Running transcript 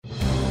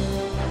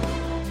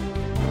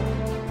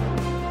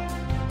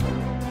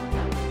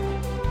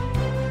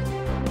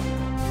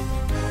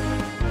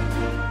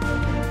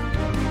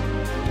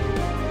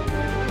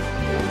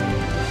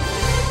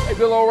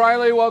Bill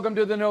O'Reilly. Welcome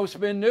to the No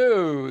Spin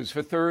News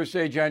for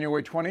Thursday,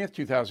 January 20th,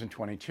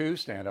 2022.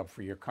 Stand up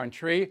for your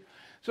country.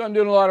 So I'm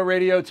doing a lot of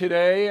radio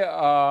today,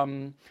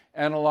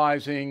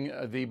 analyzing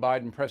the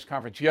Biden press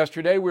conference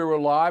yesterday. We were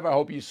live. I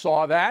hope you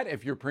saw that.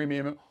 If you're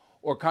premium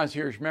or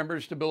concierge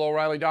members to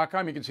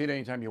BillO'Reilly.com, you can see it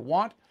anytime you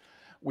want.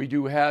 We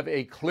do have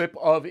a clip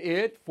of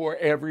it for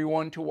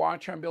everyone to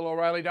watch on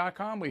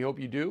BillO'Reilly.com. We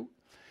hope you do.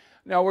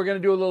 Now, we're going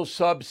to do a little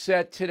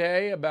subset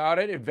today about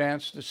it,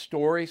 advance the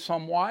story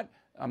somewhat.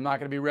 I'm not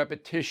going to be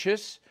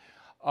repetitious.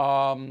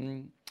 I'll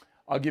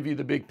give you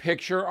the big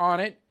picture on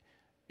it,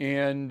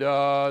 and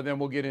then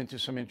we'll get into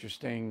some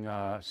interesting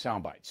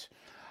sound bites.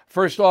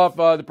 First off,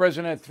 the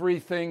president had three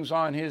things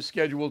on his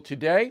schedule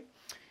today.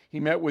 He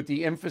met with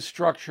the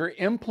Infrastructure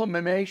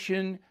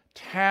Implementation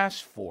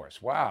Task Force.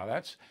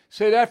 Wow,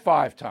 say that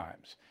 5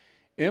 times.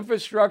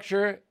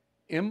 Infrastructure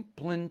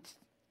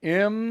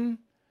Implementation.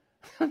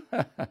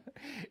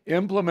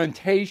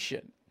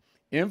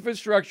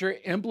 Infrastructure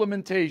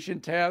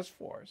Implementation Task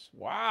Force.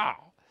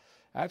 Wow,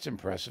 that's an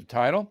impressive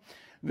title.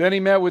 Then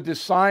he met with the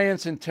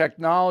Science and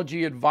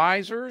Technology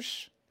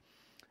Advisors.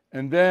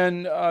 And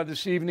then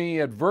this evening he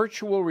had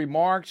virtual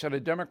remarks at a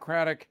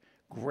Democratic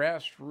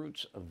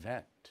grassroots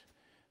event.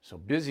 So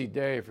busy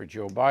day for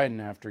Joe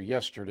Biden after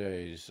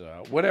yesterday's,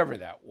 whatever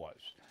that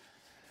was.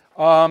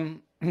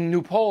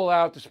 New poll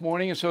out this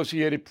morning,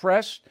 Associated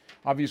Press,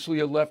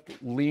 obviously a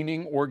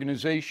left-leaning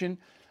organization.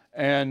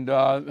 And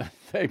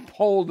they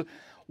polled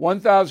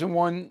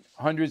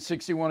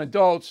 1,161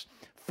 adults,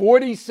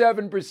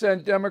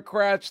 47%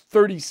 Democrats,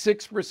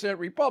 36%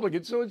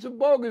 Republicans. So it's a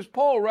bogus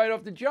poll right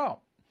off the jump.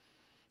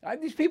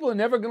 These people are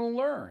never going to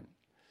learn.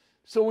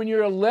 So when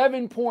you're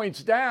 11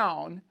 points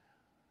down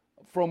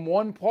from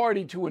one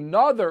party to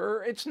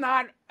another, it's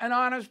not an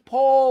honest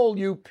poll,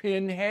 you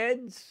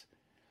pinheads.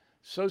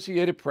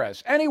 Associated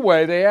Press.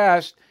 Anyway, they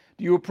asked,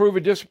 do you approve or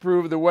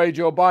disapprove of the way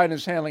Joe Biden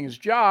is handling his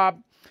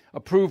job?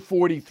 Approved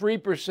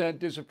 43%,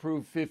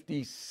 disapproved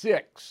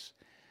 56%.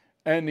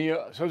 And the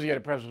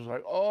Associated Press was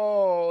like,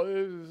 oh,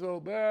 this is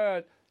so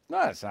bad.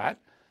 No, it's not.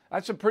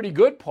 That's a pretty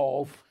good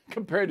poll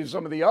compared to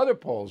some of the other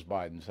polls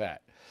Biden's had.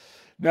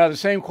 Now, the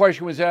same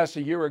question was asked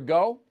a year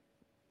ago,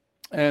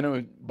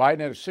 and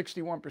Biden had a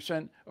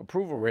 61%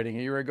 approval rating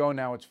a year ago.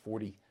 Now it's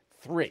 43%.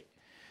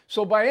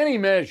 So by any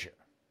measure,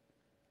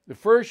 the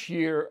first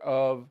year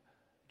of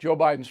Joe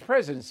Biden's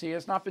presidency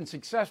has not been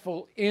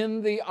successful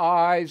in the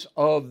eyes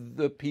of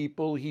the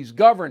people he's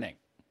governing.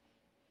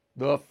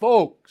 The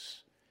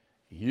folks,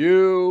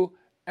 you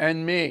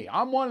and me.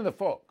 I'm one of the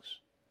folks.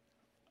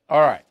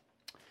 All right.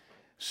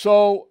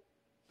 So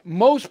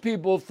most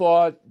people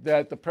thought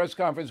that the press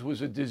conference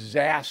was a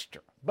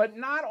disaster, but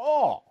not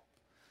all.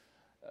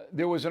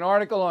 There was an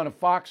article on a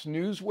Fox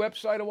News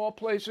website of all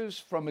places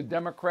from a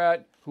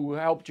Democrat who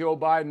helped Joe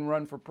Biden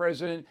run for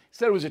president. He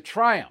said it was a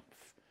triumph.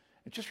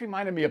 It just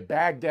reminded me of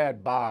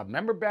Baghdad Bob.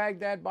 Remember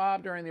Baghdad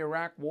Bob during the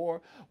Iraq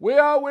War? We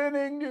are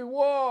winning the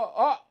war.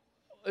 Oh,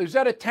 is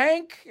that a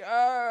tank?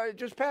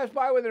 Just passed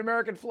by with an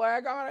American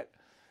flag on it?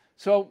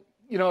 So,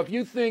 if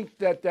you think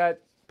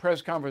that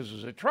press conference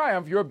was a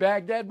triumph, you're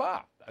Baghdad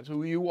Bob. That's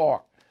who you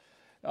are.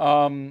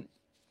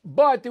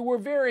 But there were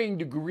varying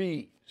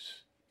degrees.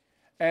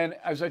 And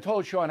as I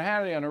told Sean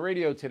Hannity on the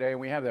radio today,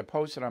 and we have that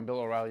posted on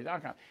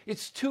BillO'Reilly.com,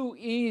 it's too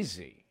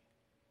easy.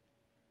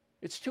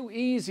 It's too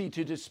easy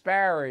to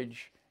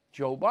disparage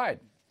Joe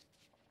Biden.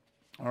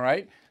 All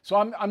right? So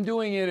I'm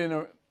doing it in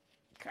a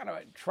kind of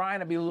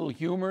trying to be a little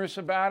humorous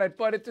about it,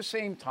 but at the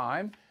same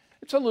time,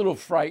 it's a little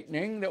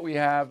frightening that we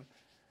have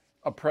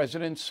a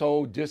president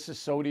so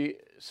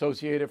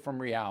disassociated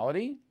from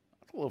reality.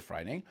 It's a little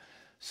frightening.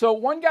 So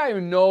one guy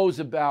who knows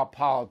about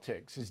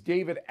politics is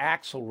David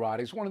Axelrod.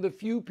 He's one of the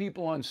few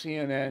people on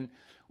CNN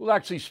who will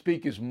actually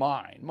speak his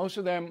mind. Most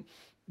of them,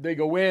 they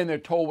go in, they're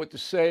told what to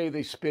say,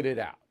 they spit it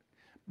out.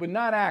 But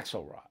not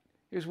Axelrod.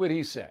 Here's what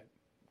he said.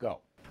 Go.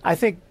 I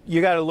think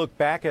you got to look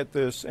back at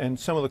this and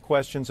some of the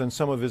questions and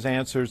some of his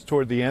answers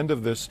toward the end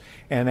of this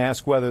and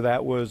ask whether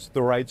that was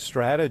the right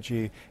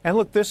strategy. And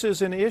look, this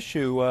is an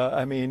issue.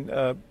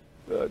 How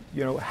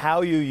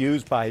you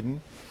use Biden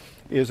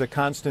is a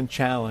constant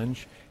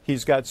challenge.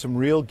 He's got some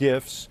real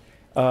gifts,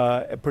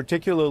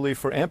 particularly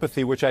for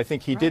empathy, which I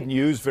think he didn't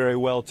use very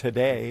well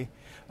today.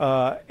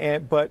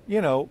 But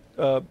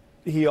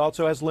he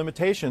also has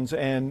limitations,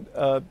 and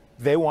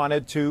they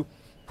wanted to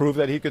prove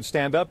that he could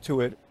stand up to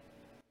it.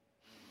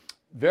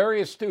 Very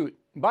astute.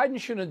 Biden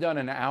shouldn't have done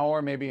an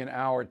hour, maybe an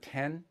hour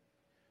 10,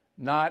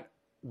 not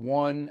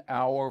 1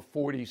 hour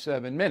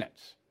 47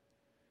 minutes.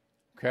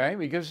 Okay?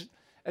 Because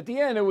at the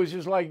end, it was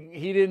just like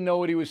he didn't know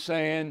what he was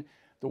saying.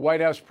 The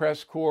White House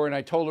press corps, and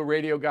I told the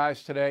radio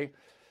guys today,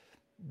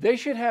 they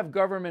should have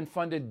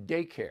government-funded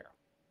daycare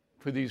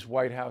for these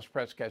White House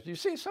press guys. You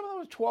see, some of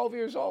them are 12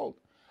 years old.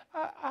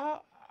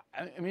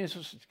 It's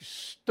a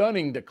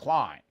stunning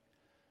decline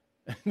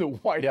in the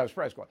White House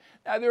press corps.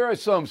 Now, there are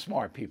some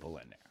smart people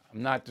in there.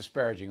 I'm not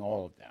disparaging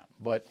all of them,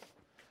 but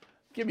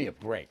give me a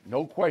break.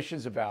 No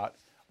questions about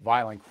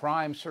violent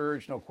crime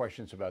surge, no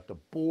questions about the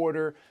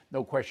border,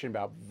 no question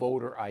about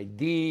voter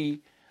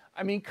ID.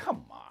 I mean,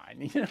 come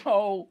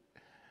on,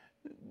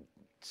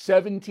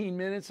 17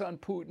 minutes on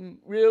Putin.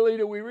 Really?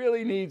 Do we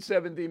really need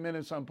 17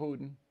 minutes on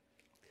Putin?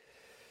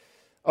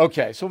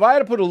 Okay, so if I had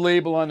to put a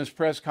label on this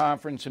press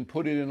conference and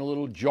put it in a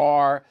little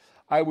jar,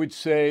 I would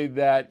say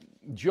that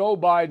Joe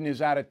Biden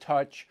is out of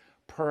touch,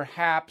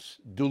 perhaps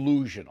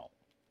delusional.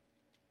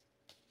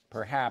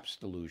 Perhaps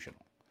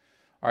delusional.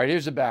 All right,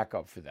 here's a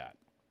backup for that.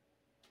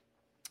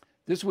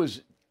 This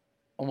was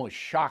almost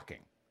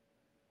shocking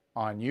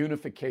on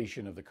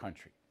unification of the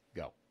country.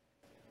 Go.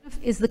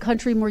 Is the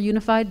country more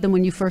unified than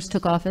when you first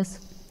took office?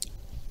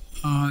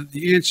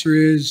 The answer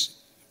is,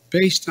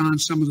 based on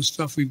some of the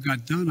stuff we've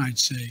got done, I'd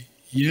say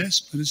yes,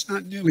 but it's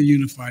not nearly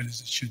unified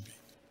as it should be.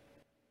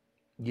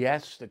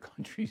 Yes, the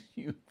country's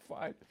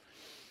unified.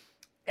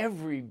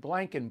 Every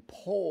blanking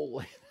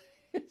poll,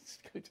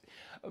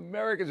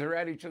 Americans are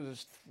at each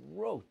other's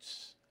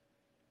throats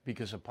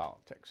because of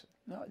politics.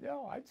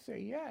 No, I'd say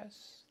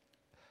yes.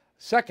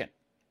 Second,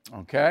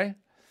 okay,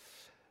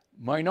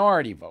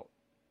 minority vote.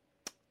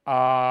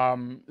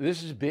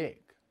 This is big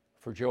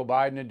for Joe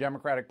Biden and the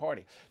Democratic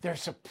Party. They're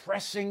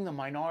suppressing the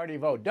minority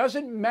vote.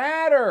 Doesn't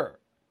matter.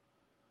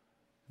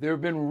 There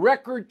have been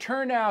record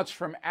turnouts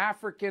from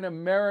African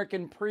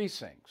American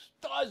precincts.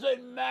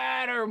 Doesn't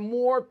matter.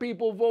 More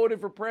people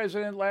voted for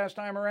president last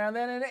time around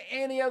than at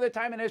any other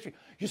time in history.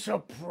 You're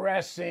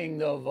suppressing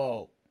the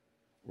vote.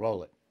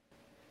 Roll it.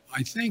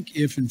 I think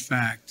if, in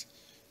fact,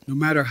 no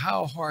matter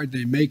how hard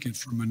they make it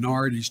for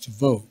minorities to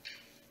vote,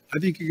 I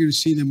think you're going to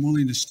see them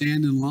willing to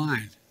stand in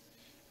line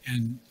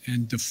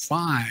and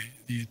defy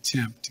the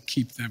attempt to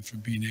keep them from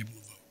being able to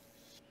vote.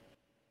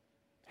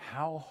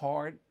 How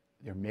hard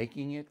they're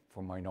making it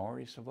for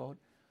minorities to vote?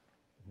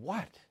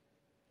 What?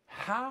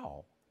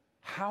 How?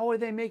 How are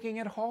they making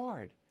it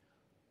hard?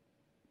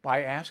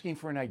 By asking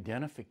for an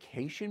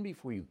identification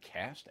before you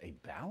cast a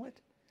ballot?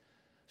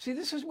 See,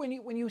 this is when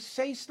you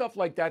say stuff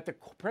like that, the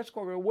press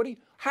corps,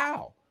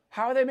 how?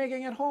 How are they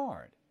making it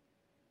hard?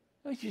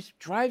 It just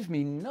drives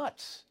me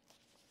nuts.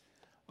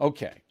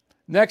 Okay,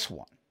 next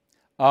one.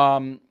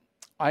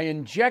 I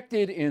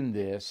injected in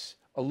this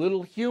a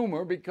little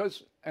humor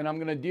because, and I'm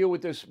going to deal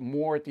with this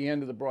more at the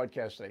end of the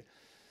broadcast today,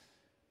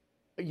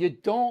 you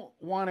don't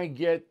want to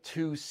get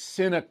too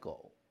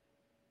cynical,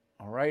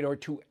 all right, or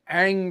too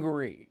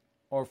angry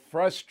or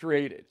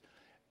frustrated.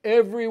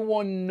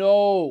 Everyone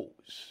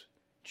knows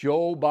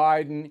Joe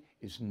Biden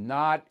is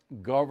not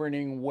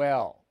governing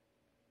well.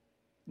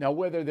 Now,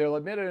 whether they'll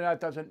admit it or not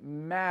doesn't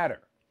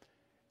matter.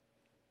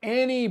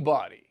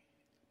 Anybody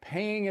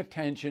paying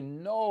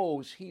attention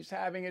knows he's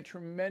having a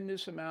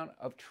tremendous amount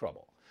of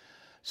trouble.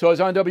 So I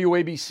was on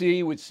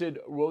WABC with Sid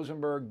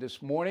Rosenberg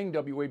this morning.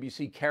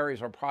 WABC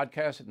carries our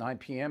podcast at 9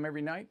 p.m.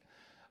 every night.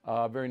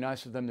 Very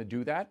nice of them to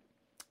do that.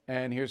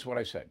 And here's what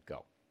I said.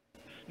 Go.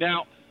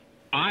 Now,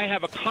 I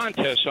have a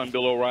contest on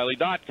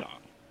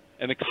BillO'Reilly.com.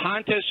 And the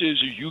contest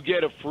is you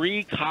get a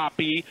free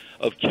copy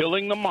of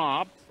Killing the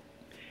Mob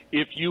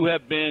if you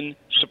have been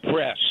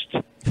suppressed.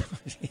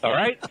 All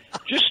right?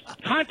 Just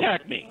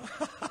contact me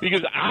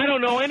because I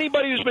don't know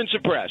anybody who's been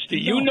suppressed. Do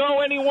you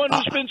know anyone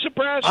who's been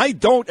suppressed? I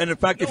don't. And in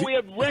fact, we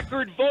had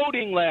record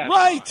voting last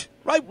right,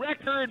 time.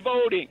 Record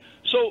voting.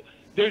 So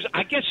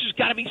I guess there's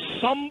got to be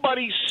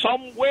somebody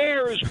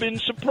somewhere who's been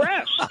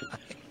suppressed.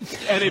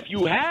 And if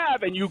you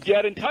have and you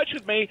get in touch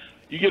with me,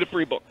 you get a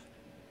free book.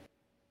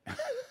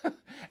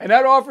 And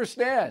that offer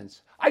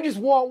stands. I just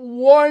want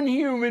one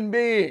human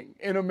being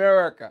in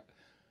America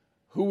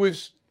who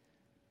was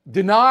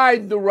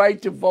denied the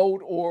right to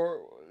vote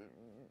or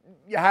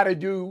you had to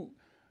do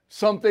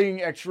something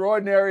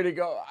extraordinary to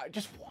go.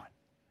 Just one.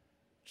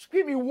 Just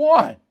give me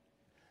one.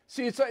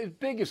 See, it's the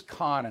biggest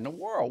con in the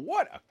world.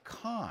 What a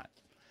con.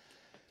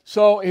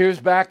 So here's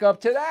back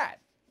up to that.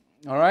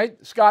 All right.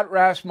 Scott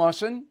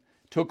Rasmussen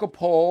took a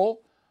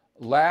poll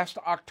last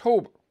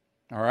October.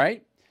 All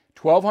right.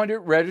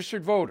 1,200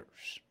 registered voters.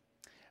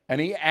 And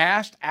he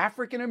asked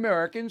African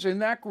Americans in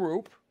that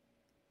group,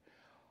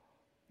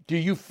 do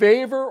you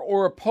favor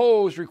or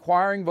oppose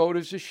requiring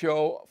voters to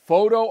show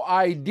photo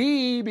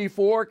ID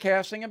before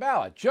casting a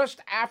ballot?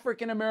 Just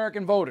African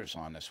American voters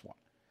on this one.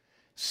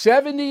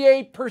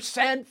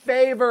 78%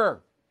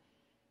 favor.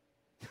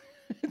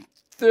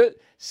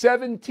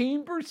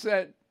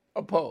 17%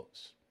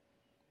 oppose.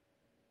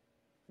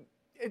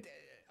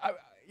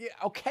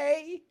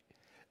 Okay.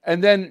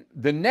 And then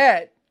the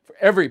net, for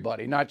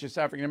everybody, not just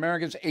African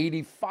Americans,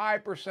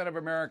 85% of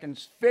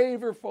Americans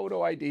favor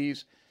photo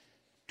IDs,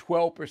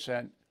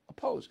 12%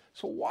 oppose.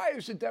 So why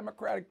is the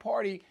Democratic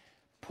Party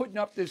putting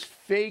up this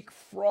fake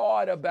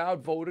fraud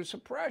about voter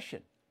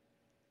suppression?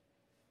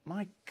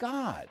 My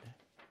God.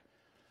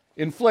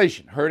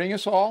 Inflation, hurting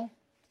us all.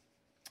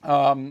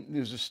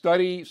 There's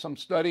some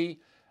study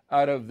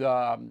out of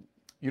the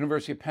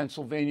University of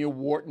Pennsylvania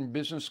Wharton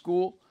Business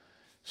School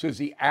says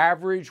the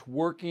average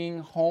working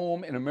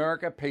home in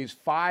America pays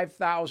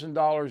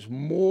 $5,000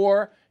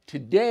 more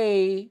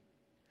today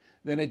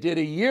than it did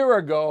a year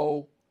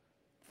ago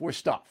for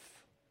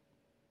stuff.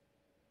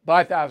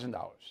 $5,000.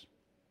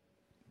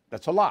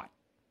 That's a lot.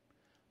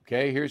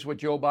 Okay, here's what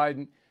Joe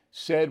Biden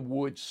said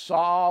would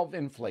solve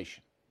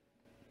inflation?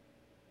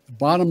 The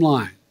bottom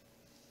line,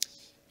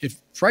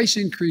 if price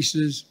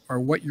increases are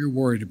what you're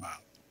worried about,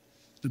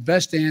 the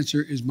best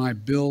answer is my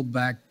Build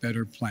Back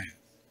Better plan.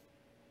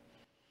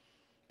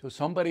 So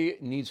somebody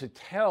needs to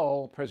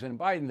tell President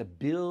Biden the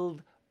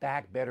Build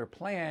Back Better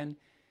plan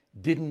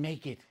didn't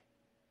make it.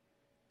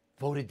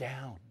 Voted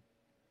down.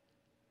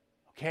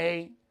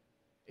 Okay?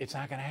 It's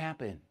not going to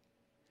happen.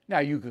 Now,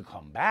 you could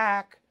come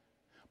back,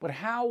 but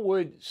how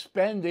would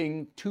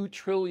spending $2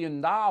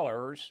 trillion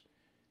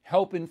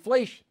help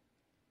inflation?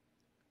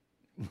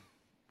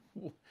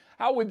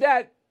 How would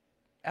that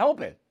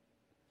help it?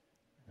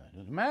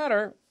 Doesn't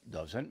matter.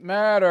 Doesn't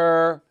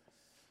matter.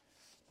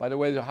 By the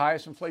way, the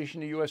highest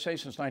inflation in the USA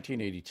since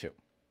 1982.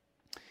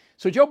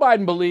 So Joe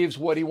Biden believes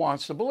what he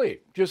wants to believe,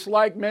 just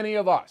like many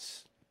of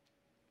us.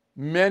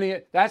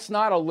 That's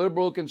not a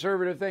liberal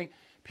conservative thing.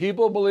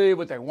 People believe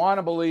what they want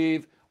to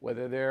believe,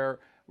 whether they're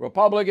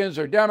Republicans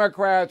or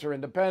Democrats or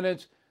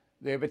independents.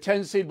 They have a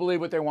tendency to believe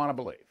what they want to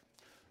believe.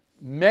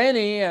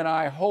 Many, and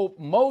I hope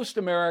most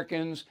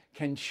Americans,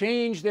 can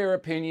change their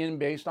opinion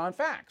based on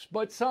facts,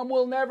 but some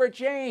will never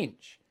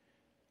change.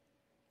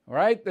 All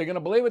right? They're going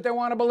to believe what they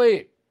want to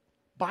believe.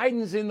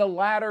 Biden's in the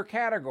latter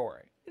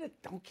category.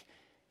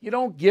 You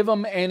don't give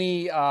him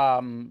any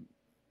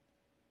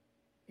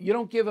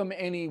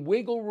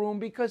wiggle room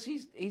because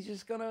he's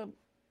just going to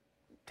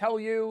tell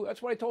you.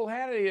 That's what I told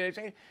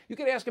Hannity. You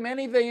could ask him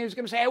anything, he's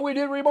going to say, hey, we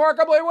did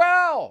remarkably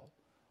well.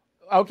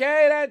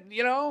 Okay,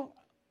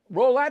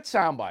 roll that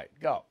soundbite.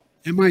 Go.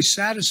 Am I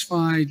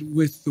satisfied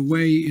with the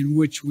way in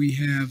which we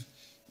have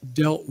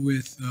dealt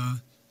with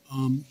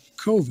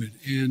COVID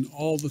and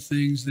all the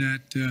things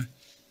that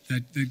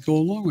go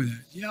along with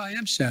that? Yeah, I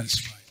am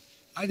satisfied.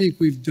 I think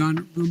we've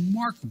done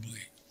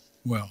remarkably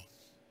well.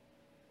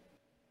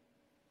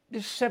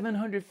 There's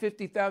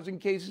 750,000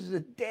 cases a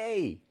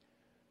day.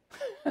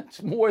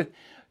 That's more.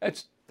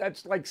 That's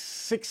like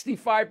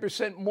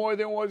 65% more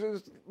than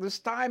was this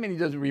time, and he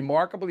does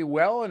remarkably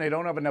well. And they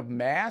don't have enough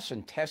masks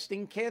and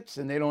testing kits,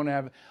 and they don't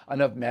have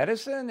enough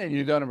medicine, and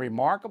you've done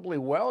remarkably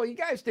well. You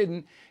guys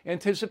didn't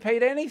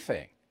anticipate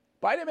anything.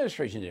 Biden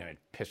administration didn't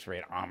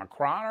anticipate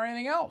Omicron or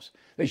anything else.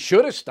 They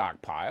should have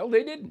stockpiled.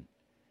 They didn't.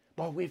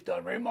 But we've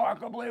done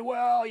remarkably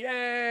well.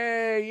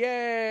 Yay,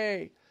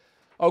 yay.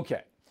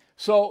 Okay,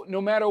 so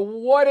no matter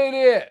what it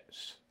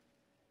is,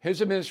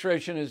 his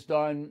administration has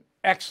done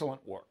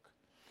excellent work.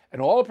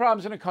 And all the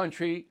problems in the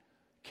country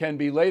can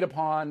be laid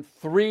upon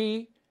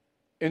three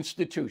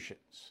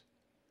institutions: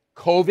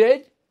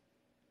 COVID,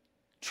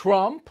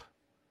 Trump,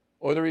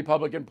 or the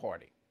Republican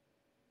Party.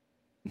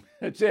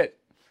 That's it.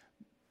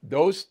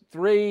 Those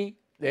three,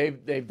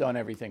 they've done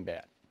everything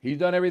bad. He's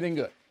done everything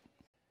good.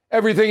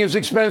 Everything is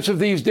expensive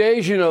these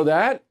days, you know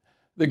that.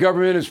 The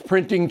government is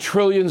printing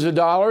trillions of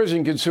dollars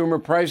and consumer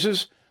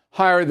prices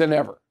higher than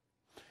ever.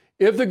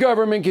 If the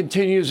government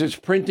continues its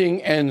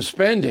printing and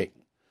spending,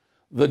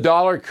 the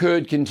dollar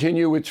could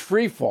continue its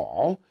free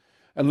fall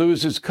and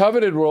lose its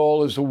coveted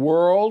role as the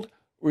world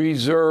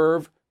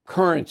reserve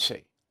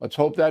currency. Let's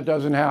hope that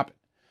doesn't happen.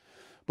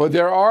 But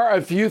there are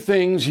a few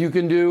things you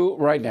can do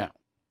right now.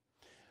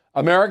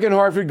 American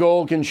Hartford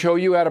Gold can show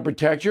you how to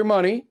protect your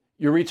money,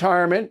 your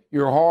retirement,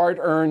 your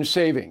hard-earned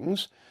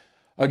savings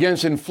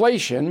against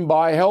inflation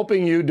by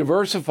helping you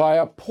diversify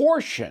a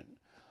portion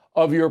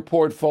of your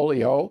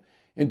portfolio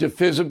into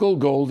physical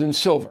gold and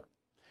silver.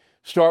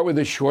 Start with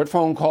a short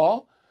phone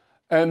call,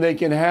 and they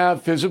can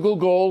have physical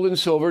gold and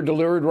silver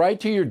delivered right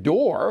to your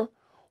door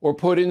or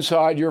put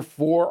inside your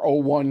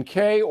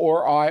 401k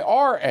or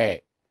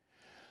IRA.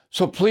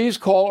 So please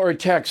call or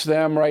text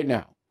them right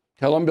now.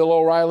 Tell them Bill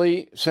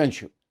O'Reilly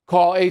sent you.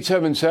 Call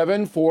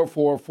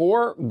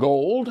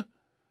 877-444-GOLD,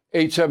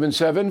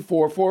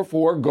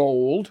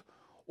 877-444-GOLD,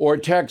 or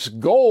text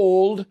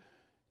GOLD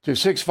to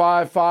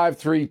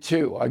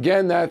 65532.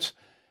 Again, that's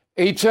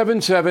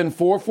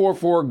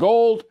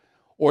 877-444-GOLD,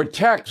 or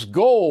text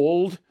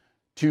GOLD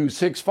to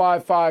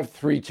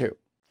 65532.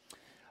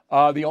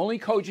 The only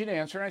cogent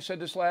answer, and I said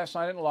this last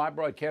night in a live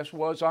broadcast,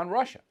 was on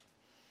Russia.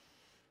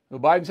 So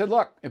Biden said,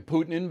 look, if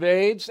Putin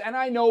invades, and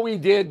I know he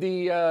did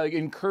the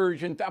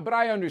incursion, but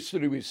I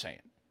understood what he was saying.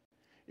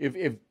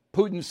 If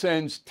Putin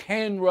sends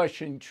 10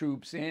 Russian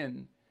troops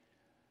in,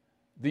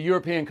 the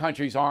European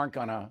countries aren't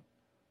going to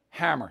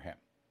hammer him.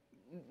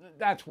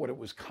 That's what it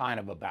was kind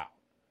of about.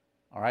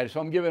 All right,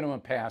 so I'm giving him a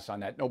pass on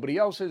that. Nobody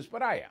else is,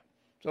 but I am.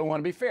 So I want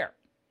to be fair.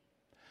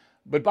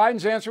 But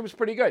Biden's answer was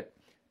pretty good.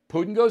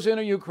 Putin goes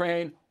into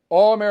Ukraine,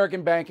 all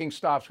American banking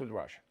stops with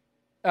Russia.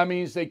 That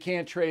means they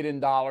can't trade in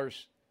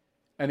dollars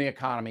and the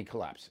economy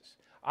collapses.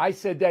 I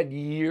said that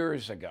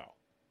years ago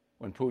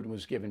when Putin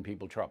was giving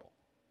people trouble.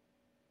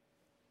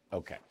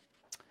 Okay.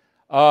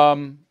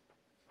 The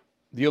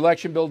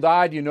election bill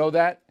died, you know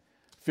that.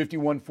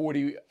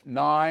 51-49,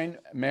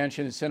 Manchin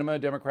and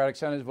Sinema, Democratic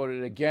senators,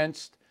 voted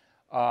against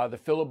the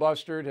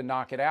filibuster to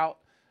knock it out.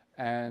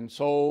 And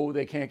so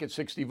they can't get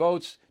 60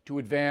 votes to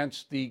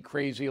advance the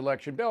crazy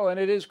election bill. And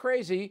it is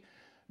crazy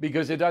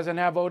because it doesn't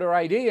have voter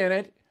ID in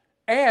it.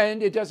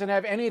 And it doesn't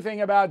have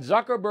anything about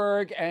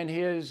Zuckerberg and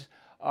his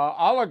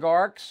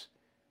oligarchs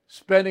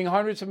spending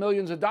hundreds of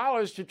millions of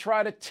dollars to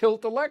try to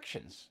tilt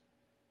elections.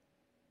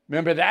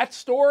 Remember that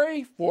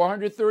story?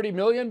 $430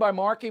 million by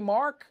Marky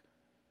Mark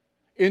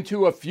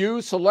into a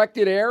few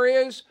selected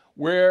areas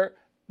where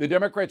the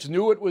Democrats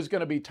knew it was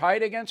going to be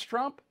tight against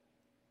Trump.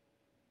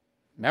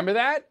 Remember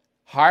that?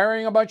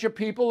 Hiring a bunch of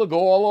people to go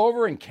all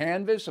over and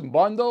canvass and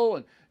bundle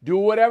and do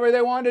whatever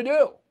they want to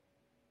do.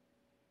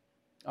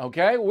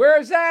 Okay, where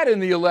is that in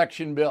the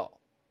election bill?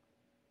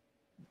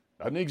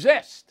 Doesn't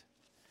exist.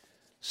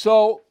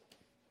 So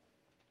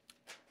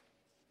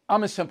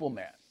I'm a simple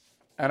man,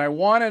 and I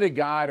wanted a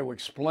guy to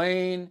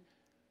explain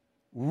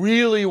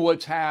really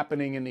what's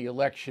happening in the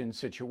election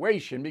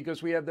situation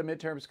because we have the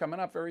midterms coming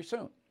up very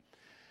soon.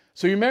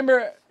 So you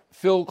remember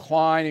Phil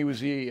Klein? He was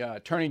the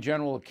Attorney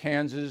General of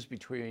Kansas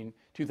between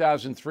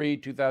 2003,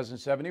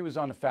 2007. He was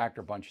on the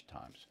Factor a bunch of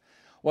times.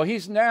 Well,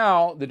 he's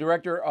now the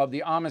director of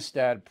the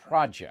Amistad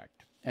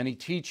Project, and he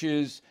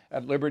teaches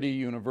at Liberty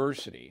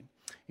University.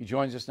 He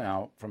joins us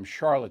now from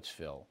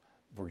Charlottesville,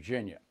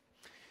 Virginia.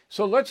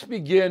 So let's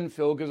begin,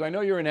 Phil, because I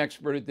know you're an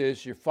expert at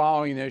this. You're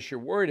following this. You're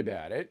worried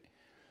about it.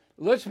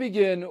 Let's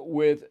begin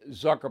with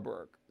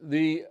Zuckerberg.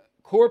 The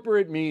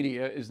corporate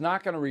media is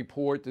not going to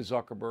report the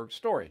Zuckerberg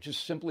story,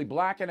 just simply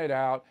blacking it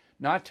out,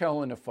 not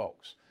telling the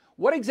folks.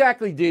 What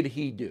exactly did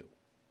he do?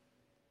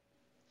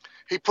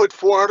 He put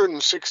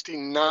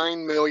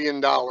 $469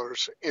 million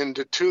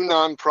into two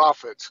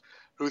nonprofits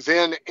who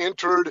then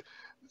entered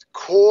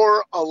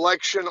core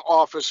election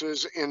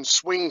offices in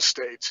swing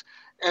states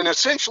and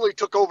essentially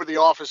took over the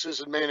offices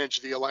and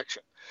managed the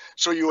election.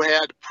 So you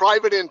had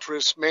private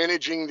interests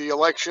managing the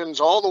elections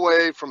all the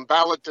way from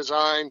ballot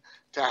design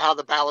to how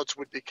the ballots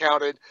would be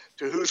counted,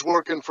 to who's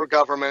working for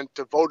government,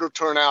 to voter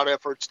turnout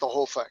efforts, the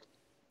whole thing.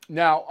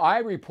 Now, I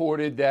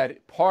reported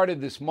that part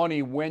of this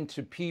money went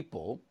to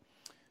people,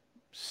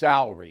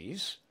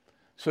 salaries,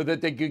 so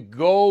that they could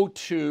go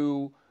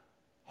to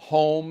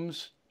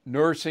homes,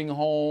 nursing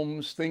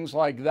homes, things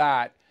like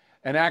that,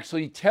 and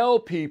actually tell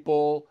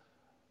people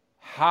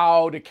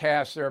how to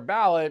cast their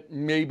ballot,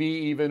 maybe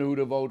even who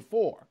to vote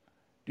for.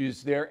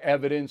 Is there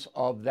evidence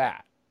of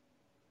that?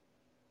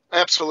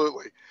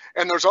 Absolutely.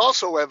 And there's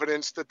also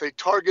evidence that they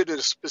targeted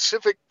a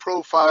specific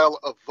profile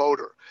of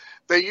voter.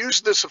 They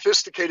used the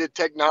sophisticated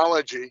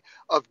technology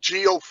of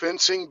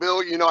geofencing,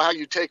 Bill. You know how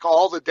you take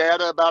all the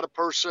data about a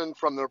person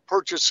from their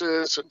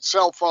purchases and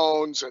cell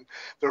phones and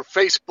their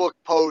Facebook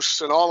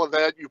posts and all of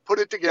that. You put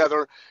it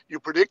together, you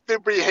predict their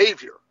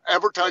behavior.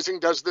 Advertising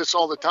does this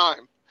all the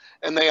time.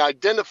 And they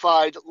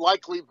identified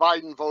likely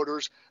Biden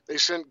voters. They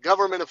sent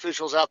government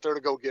officials out there to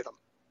go get them.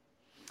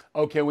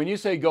 Okay, when you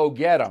say go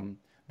get them,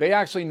 they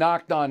actually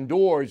knocked on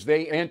doors.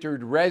 They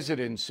entered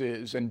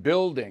residences and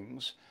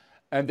buildings,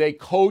 and they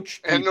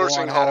coached people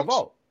on how to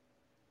vote.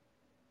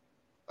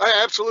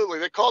 Absolutely.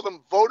 They call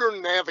them voter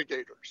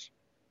navigators,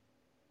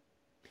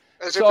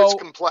 as if it's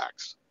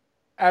complex.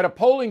 At a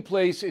polling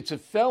place, it's a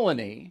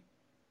felony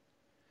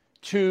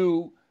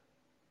to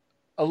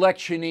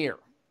electioneer,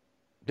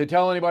 to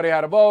tell anybody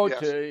how to vote, Yes.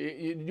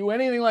 to do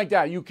anything like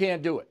that. You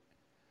can't do it.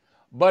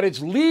 But it's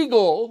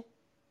legal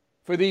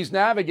for these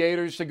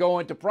navigators to go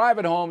into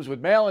private homes with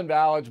mail-in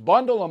ballots,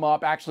 bundle them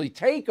up, actually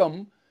take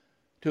them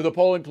to the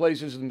polling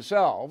places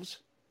themselves.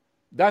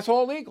 That's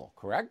all legal,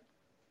 correct?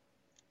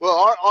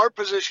 Well, our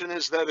position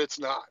is that it's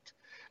not,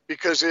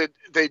 because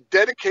they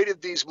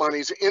dedicated these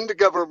monies into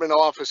government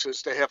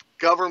offices to have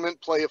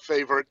government play a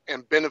favorite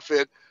and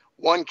benefit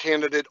one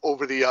candidate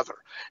over the other.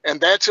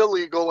 And that's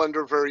illegal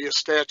under various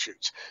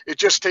statutes. It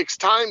just takes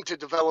time to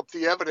develop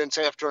the evidence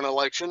after an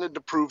election and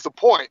to prove the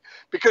point,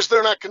 because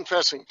they're not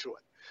confessing to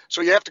it. So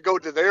you have to go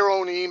to their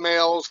own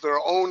emails, their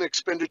own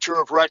expenditure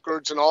of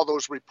records, and all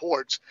those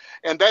reports.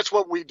 And that's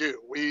what we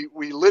do. We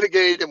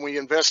litigate and we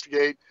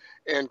investigate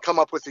and come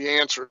up with the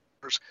answers.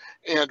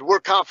 And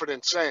we're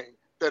confident saying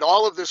that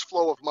all of this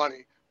flow of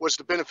money was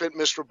to benefit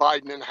Mr.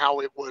 Biden and how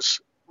it was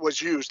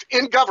used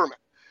in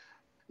government.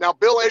 Now,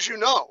 Bill, as you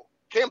know,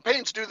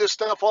 campaigns do this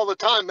stuff all the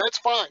time. That's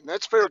fine.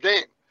 That's fair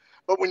game.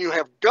 But when you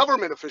have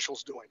government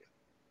officials doing it,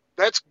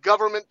 that's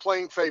government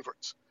playing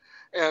favorites.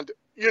 And,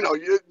 you know,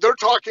 they're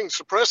talking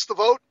suppress the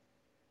vote.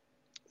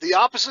 The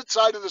opposite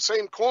side of the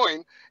same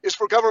coin is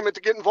for government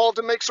to get involved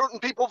and make certain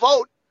people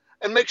vote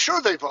and make sure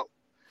they vote.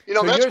 You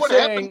know, so that's what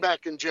happened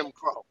back in Jim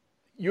Crow.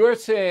 You're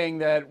saying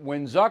that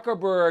when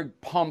Zuckerberg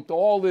pumped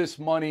all this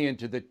money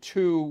into the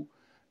two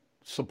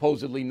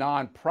supposedly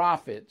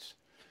nonprofits,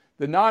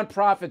 the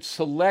nonprofits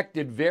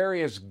selected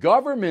various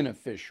government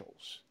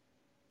officials,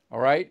 all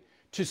right,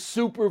 to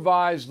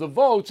supervise the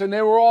votes, and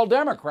they were all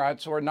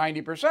Democrats, or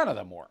 90% of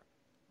them were.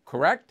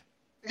 Correct?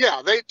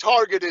 Yeah, they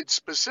targeted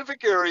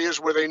specific areas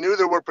where they knew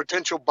there were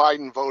potential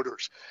Biden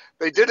voters.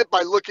 They did it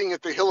by looking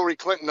at the Hillary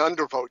Clinton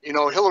undervote. You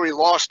know, Hillary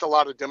lost a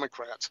lot of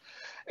Democrats.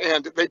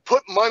 And they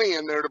put money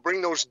in there to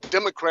bring those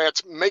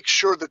Democrats, make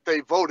sure that they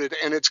voted,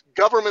 and it's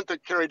government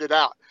that carried it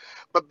out.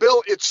 But,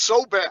 Bill, it's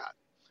so bad.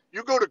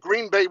 You go to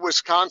Green Bay,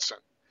 Wisconsin.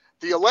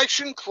 The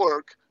election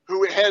clerk,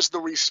 who has the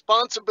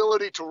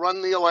responsibility to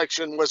run the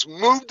election, was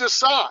moved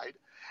aside,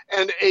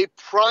 and a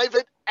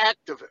private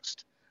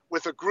activist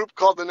with a group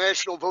called the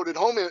National Vote at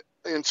Home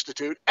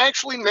Institute,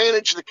 actually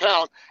managed the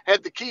count,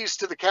 had the keys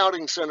to the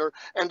counting center,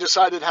 and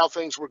decided how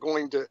things were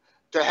going to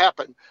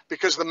happen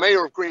because the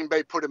mayor of Green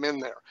Bay put him in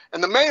there.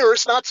 And the mayor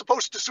is not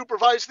supposed to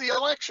supervise the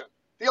election.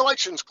 The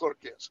elections clerk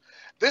is.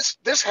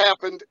 This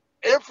happened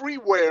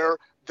everywhere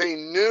they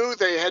knew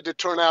they had to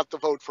turn out the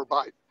vote for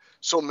Biden.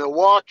 So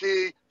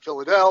Milwaukee,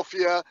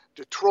 Philadelphia,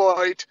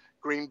 Detroit,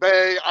 Green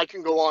Bay, I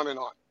can go on and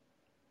on.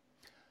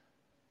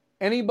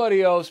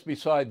 Anybody else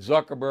besides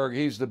Zuckerberg,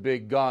 he's the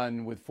big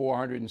gun with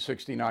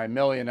 469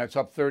 million. That's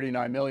up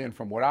 39 million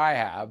from what I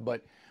have,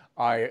 but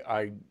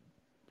I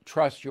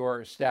trust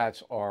your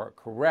stats are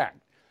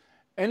correct.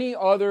 Any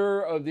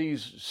other of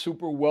these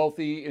super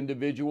wealthy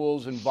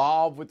individuals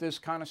involved with this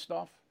kind of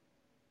stuff?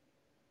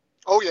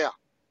 Oh, yeah.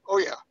 Oh,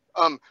 yeah.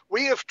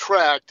 We have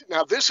tracked,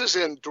 now this is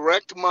in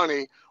direct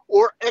money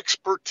or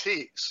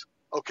expertise,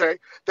 okay?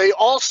 They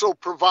also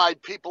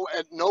provide people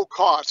at no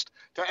cost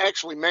to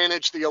actually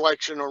manage the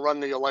election or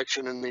run the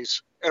election in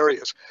these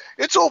areas.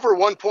 It's over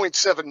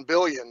 1.7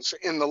 billion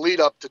in the lead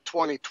up to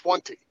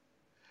 2020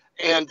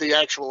 and the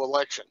actual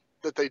election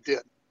that they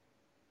did.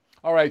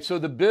 All right, so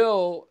the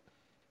bill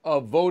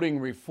of Voting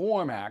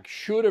Reform Act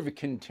should have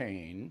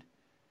contained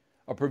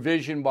a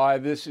provision by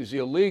this is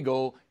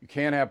illegal. You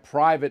can't have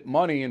private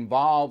money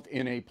involved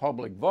in a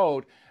public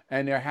vote,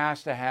 and there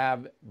has to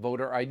have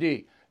voter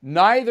ID.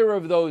 Neither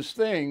of those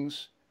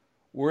things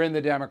were in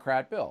the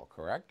Democrat bill,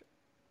 correct?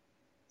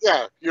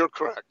 Yeah, you're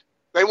correct.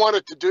 They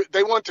want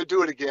to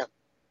do it again.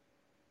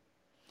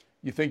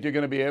 You think they're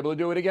going to be able to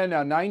do it again?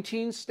 Now,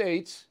 19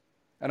 states,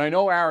 and I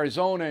know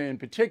Arizona in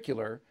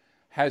particular,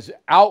 has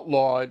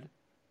outlawed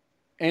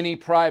any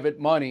private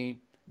money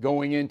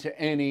going into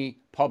any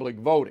public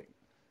voting.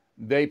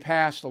 They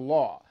passed a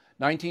law.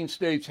 19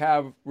 states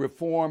have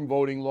reformed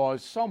voting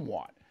laws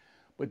somewhat,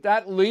 but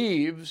that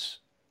leaves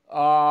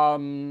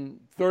 31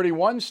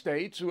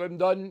 states who have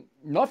done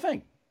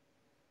nothing.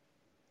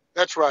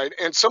 That's right.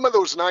 And some of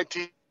those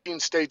 19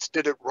 states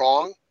did it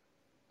wrong,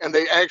 and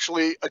they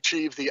actually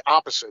achieved the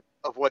opposite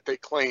of what they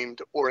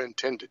claimed or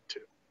intended to.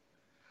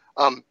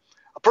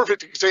 A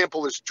perfect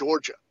example is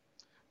Georgia.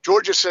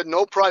 Georgia said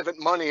no private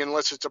money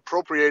unless it's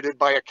appropriated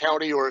by a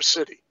county or a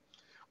city.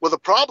 Well, the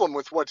problem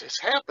with what has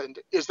happened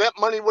is that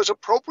money was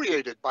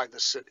appropriated by the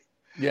city.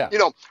 Yeah. You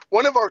know,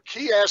 one of our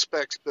key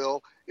aspects,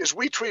 Bill, is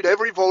we treat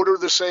every voter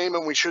the same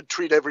and we should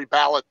treat every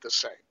ballot the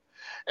same.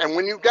 And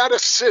when you've got a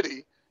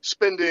city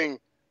spending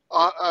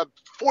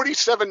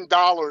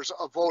 $47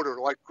 a voter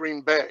like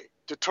Green Bay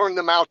to turn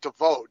them out to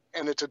vote,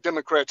 and it's a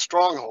Democrat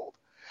stronghold,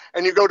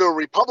 and you go to a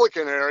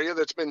Republican area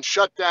that's been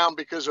shut down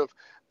because of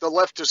the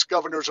leftist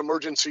governor's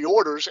emergency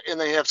orders, and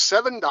they have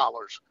 $7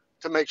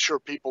 to make sure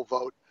people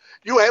vote,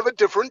 you have a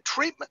different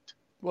treatment.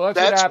 Well,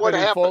 that's what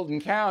happened in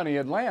Fulton County,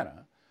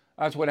 Atlanta.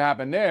 That's what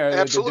happened there.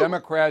 Absolutely. The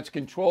Democrats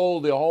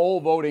controlled the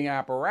whole voting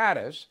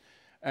apparatus,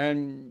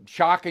 and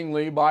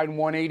shockingly, Biden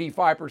won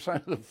 85%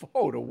 of the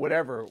vote, or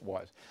whatever it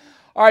was.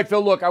 All right,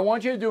 Phil, look, I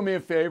want you to do me a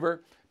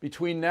favor.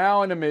 Between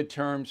now and the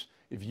midterms,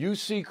 if you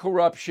see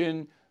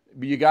corruption,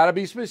 you got to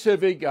be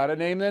specific, got to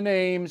name the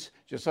names,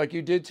 just like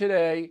you did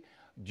today.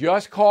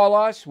 Just call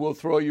us. We'll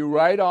throw you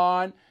right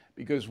on,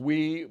 because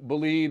we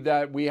believe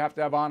that we have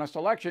to have honest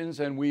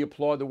elections, and we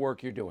applaud the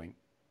work you're doing.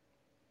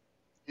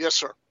 Yes,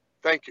 sir.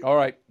 Thank you. All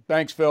right.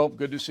 Thanks, Phil.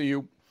 Good to see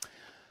you.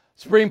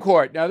 Supreme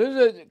Court. Now, this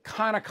is a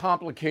kind of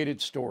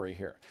complicated story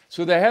here.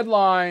 So the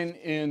headline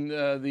in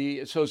the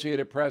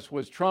Associated Press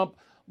was Trump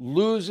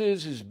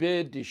loses his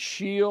bid to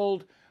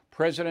shield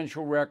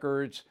presidential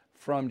records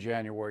from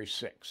January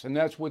 6th. And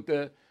that's what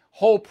the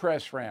whole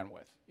press ran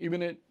with,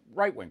 even in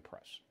right-wing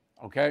press.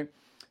 Okay?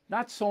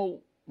 Not so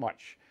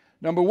much.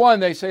 Number one,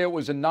 they say it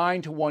was a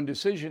 9-1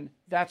 decision.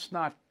 That's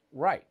not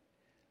right.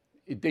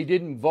 They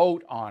didn't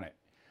vote on it.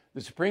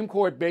 The Supreme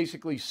Court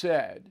basically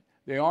said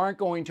they aren't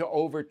going to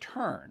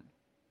overturn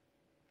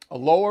a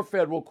lower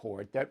federal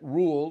court that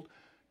ruled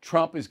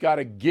Trump has got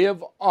to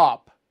give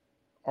up,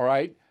 all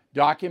right,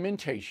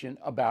 documentation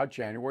about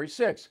January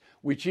 6th,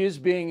 which is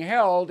being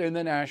held in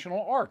the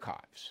National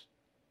Archives.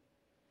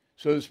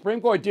 So the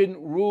Supreme Court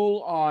didn't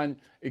rule on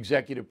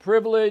executive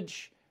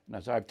privilege. And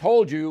as I've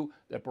told you,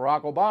 that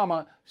Barack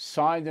Obama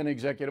signed an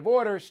executive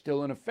order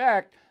still in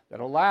effect that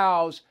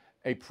allows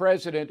a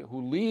president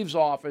who leaves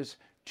office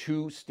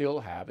to still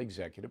have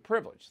executive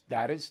privilege.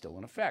 That is still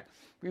in effect. The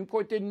Supreme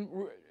Court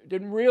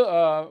didn't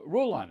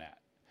rule on that.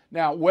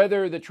 Now,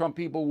 whether the Trump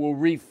people will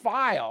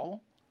refile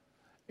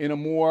in a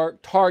more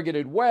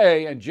targeted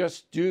way and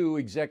just do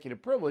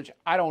executive privilege,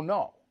 I don't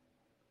know.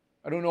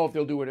 I don't know if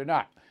they'll do it or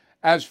not.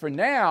 As for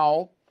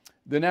now,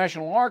 the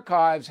National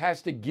Archives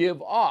has to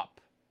give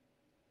up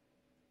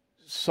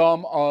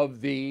some of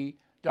the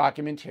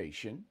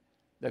documentation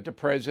that the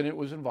president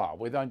was involved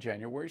with on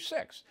January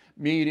 6th.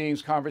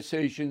 Meetings,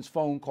 conversations,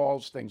 phone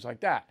calls, things like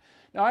that.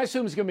 Now, I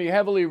assume it's going to be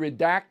heavily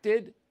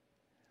redacted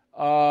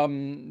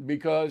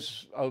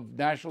because of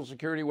national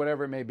security,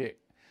 whatever it may be.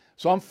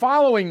 So I'm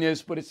following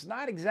this, but it's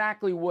not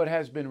exactly what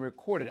has been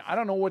recorded. I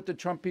don't know what the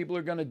Trump people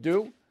are going to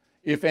do,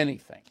 if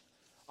anything.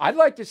 I'd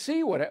like to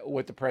see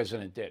what the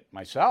president did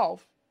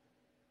myself.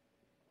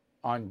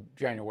 on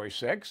January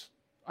 6th.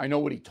 I know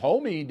what he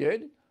told me he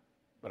did,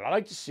 but I'd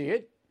like to see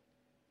it.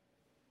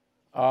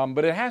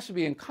 But it has to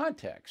be in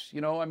context.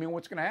 You know, I mean,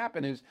 what's going to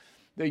happen is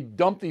they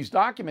dump these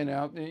documents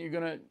out and you're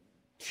going to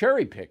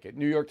cherry pick it.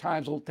 New York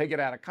Times will take it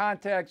out of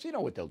context. You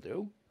know what they'll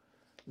do.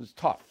 It's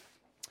tough.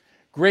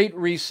 Great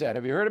Reset.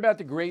 Have you heard about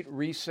the Great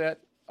Reset?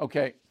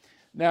 Okay.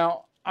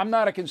 Now, I'm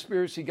not a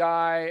conspiracy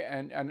guy,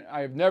 and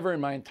I have never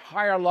in my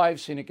entire life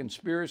seen a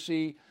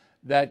conspiracy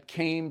that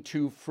came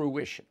to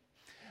fruition.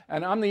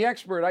 And I'm the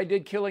expert. I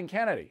did Killing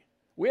Kennedy.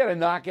 We had to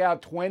knock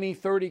out 20,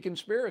 30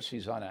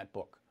 conspiracies on that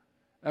book.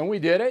 And we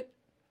did it.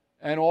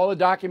 And all the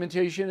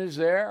documentation is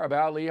there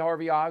about Lee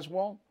Harvey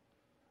Oswald.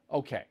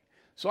 Okay.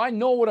 So I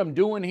know what I'm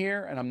doing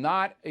here, and I'm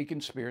not a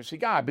conspiracy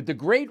guy. But the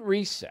Great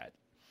Reset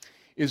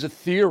is a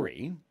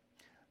theory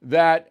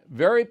that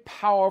very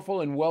powerful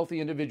and wealthy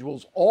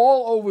individuals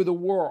all over the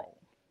world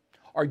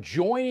are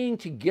joining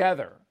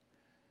together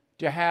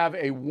to have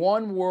a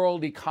one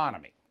world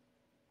economy.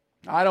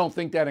 I don't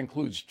think that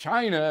includes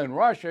China and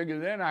Russia,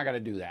 because they're not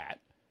going to do that.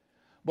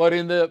 But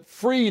in the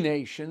free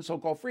nations,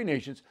 so-called free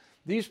nations,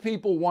 these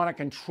people want to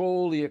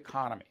control the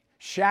economy.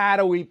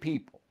 Shadowy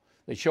people.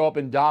 They show up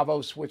in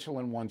Davos,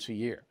 Switzerland once a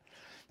year.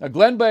 Now,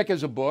 Glenn Beck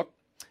has a book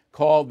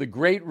called The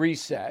Great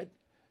Reset,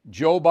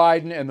 Joe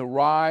Biden and the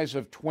Rise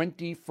of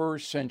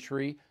 21st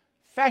Century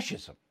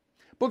Fascism.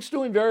 Book's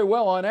doing very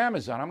well on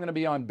Amazon. I'm going to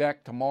be on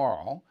Beck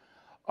tomorrow.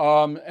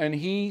 And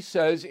he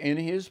says in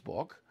his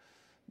book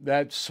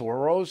that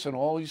Soros and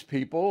all these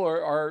people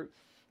are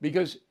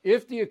because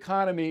if the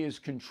economy is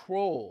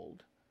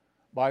controlled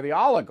by the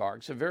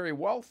oligarchs, the very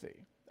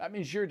wealthy, that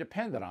means you're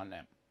dependent on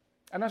them.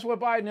 And that's what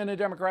Biden and the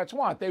Democrats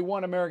want. They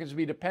want Americans to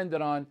be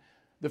dependent on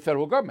the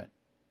federal government.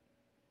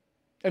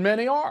 And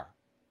many are.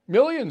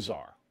 Millions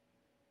are.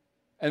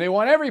 And they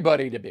want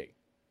everybody to be.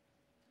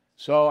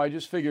 So I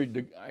just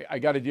figured I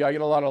get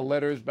a lot of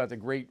letters about the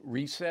Great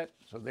Reset.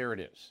 So there it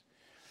is.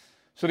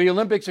 So the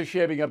Olympics are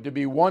shaping up to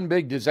be one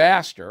big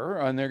disaster,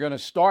 and they're going to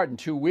start in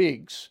 2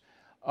 weeks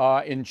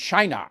in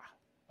China.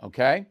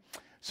 Okay?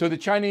 So the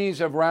Chinese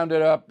have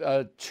rounded up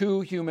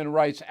 2 human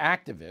rights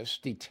activists,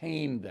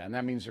 detained them.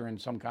 That means they're in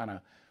some kind of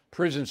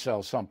prison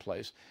cell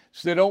someplace.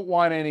 So they don't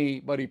want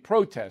anybody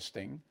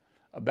protesting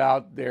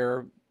about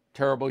their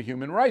terrible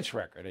human rights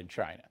record in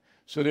China.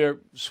 So they're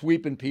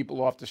sweeping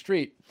people off the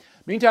street.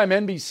 Meantime,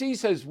 NBC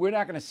says we're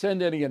not going to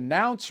send any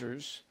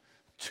announcers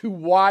to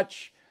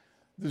watch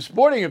the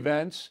sporting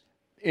events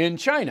in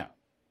China.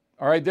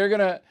 All right, they're going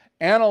to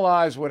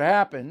analyze what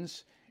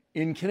happens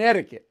in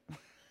Connecticut.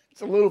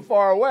 It's a little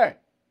far away.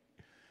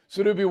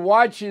 So they'll be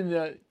watching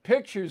the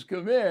pictures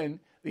come in,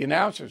 the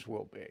announcers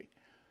will be.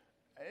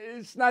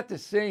 It's not the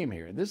same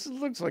here. This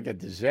looks like a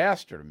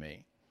disaster to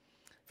me.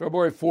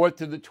 February 4th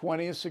to the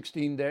 20th,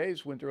 16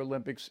 days, Winter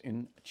Olympics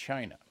in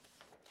China.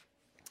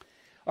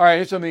 All right,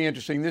 here's something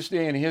interesting. This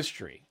day in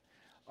history,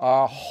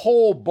 a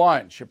whole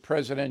bunch of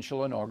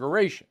presidential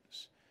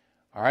inaugurations.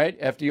 All right,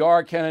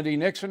 FDR, Kennedy,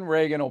 Nixon,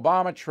 Reagan,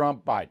 Obama,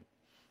 Trump, Biden.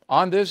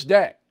 On this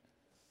day,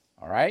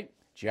 all right,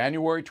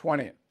 January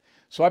 20th.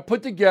 So I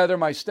put together,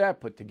 my staff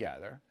put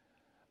together,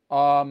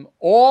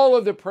 all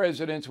of the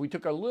presidents. We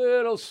took a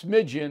little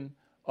smidgen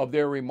of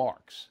their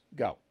remarks.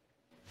 Go.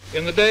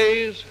 In the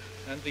days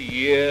and the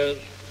years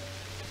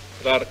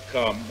that are to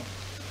come,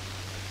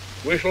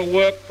 we shall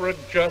work for a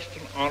just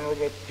and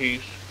honorable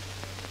peace,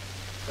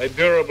 a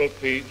durable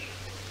peace,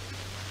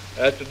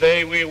 as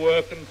today we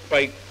work and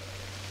fight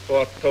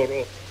for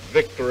total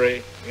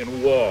victory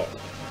in war.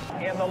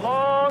 In the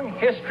long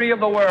history of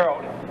the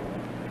world,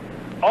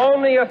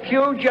 only a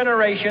few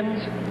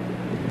generations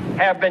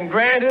have been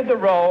granted the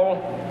role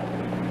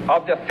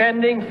of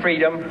defending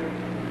freedom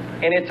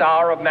in its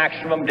hour of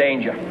maximum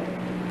danger.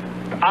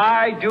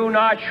 I do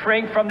not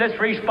shrink from this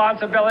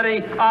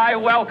responsibility. I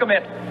welcome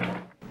it.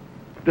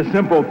 The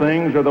simple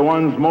things are the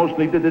ones most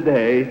needed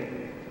today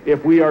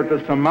if we are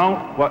to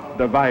surmount what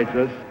divides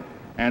us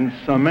and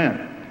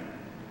cement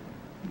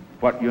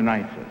what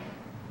unites us.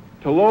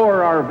 To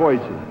lower our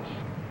voices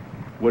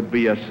would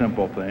be a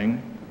simple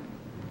thing.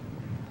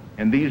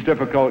 In these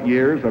difficult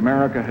years,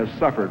 America has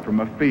suffered from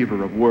a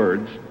fever of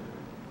words,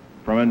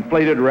 from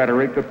inflated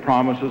rhetoric that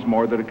promises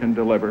more than it can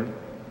deliver,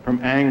 from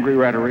angry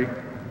rhetoric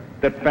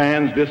that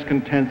fans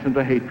discontents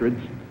into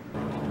hatreds.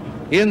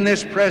 In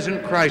this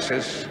present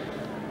crisis,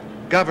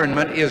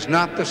 government is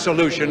not the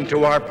solution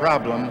to our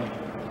problem.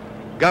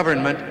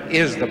 Government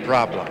is the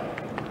problem.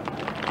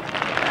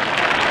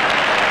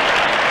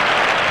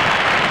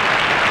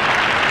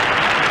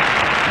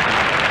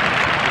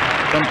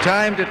 From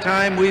time to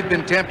time, we've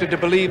been tempted to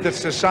believe that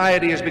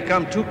society has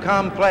become too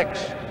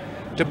complex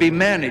to be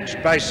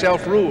managed by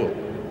self-rule,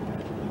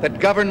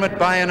 that government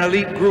by an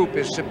elite group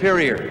is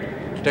superior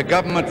to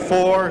government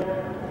for,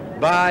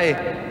 by,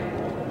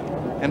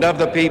 and of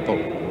the people.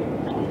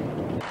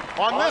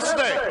 On this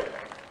day,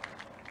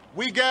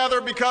 we gather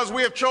because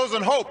we have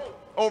chosen hope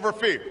over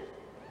fear,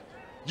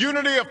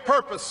 unity of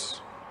purpose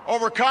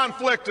over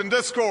conflict and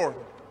discord.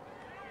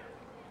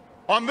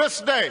 On this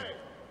day,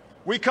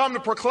 we come to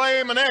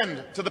proclaim an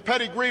end to the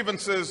petty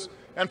grievances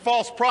and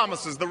false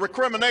promises, the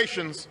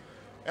recriminations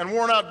and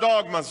worn out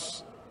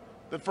dogmas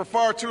that for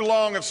far too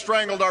long have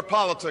strangled our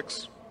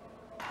politics.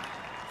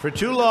 For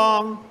too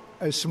long,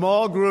 a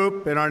small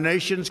group in our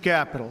nation's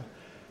capital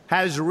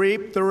has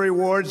reaped the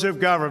rewards of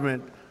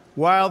government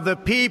while the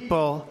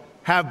people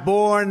have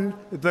borne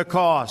the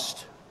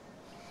cost.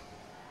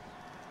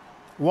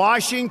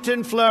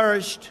 Washington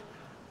flourished,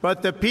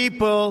 but the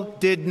people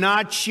did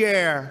not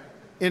share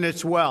in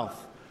its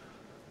wealth.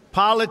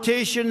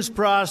 Politicians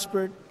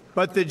prospered,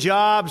 but the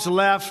jobs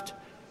left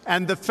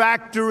and the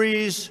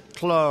factories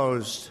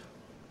closed.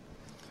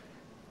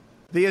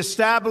 The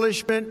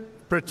establishment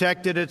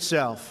protected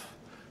itself,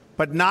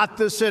 but not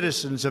the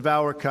citizens of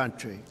our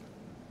country.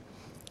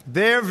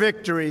 Their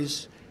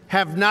victories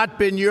have not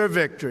been your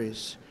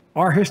victories.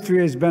 Our history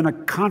has been a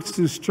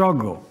constant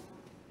struggle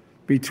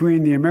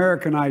between the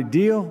American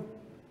ideal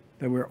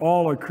that we're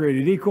all are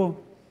created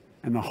equal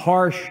and the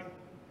harsh,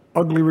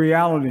 ugly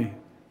reality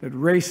that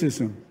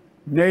racism,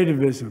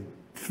 nativism,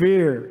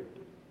 fear,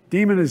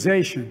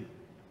 demonization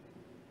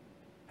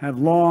have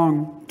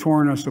long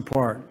torn us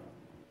apart.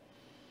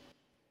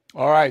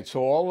 All right,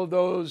 so all of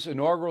those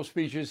inaugural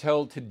speeches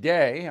held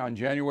today on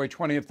January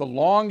 20th, the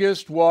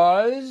longest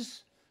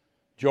was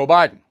Joe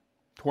Biden,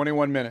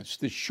 21 minutes.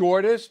 The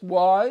shortest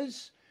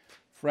was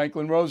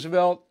Franklin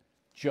Roosevelt,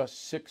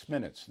 just 6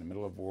 minutes in the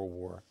middle of World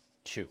War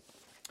II.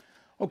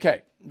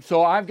 Okay,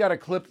 so I've got a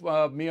clip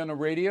of me on the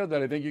radio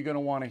that I think you're going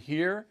to want to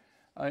hear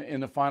in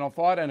the final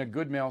thought and a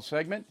good mail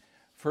segment.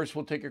 First,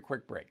 we'll take a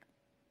quick break.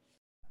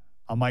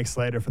 I'm Mike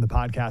Slater from the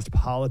podcast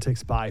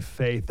Politics by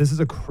Faith. This is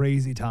a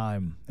crazy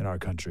time in our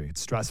country. It's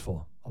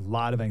stressful, a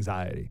lot of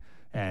anxiety,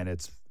 and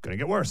it's going to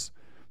get worse.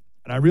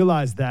 And I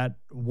realized that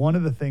one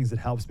of the things that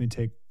helps me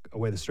take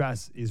away the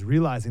stress is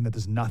realizing that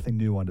there's nothing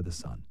new under the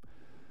sun.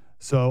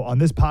 So on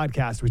this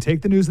podcast, we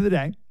take the news of the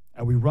day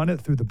and we run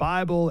it through the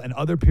Bible and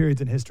other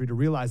periods in history to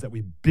realize that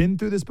we've been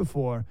through this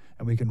before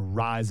and we can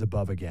rise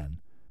above again.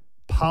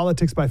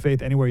 Politics by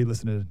Faith, anywhere you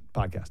listen to the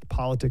podcast.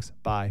 Politics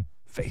by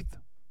Faith.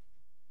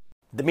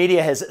 The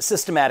media has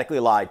systematically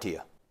lied to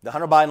you. The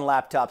Hunter Biden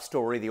laptop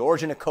story, the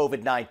origin of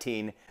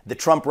COVID-19, the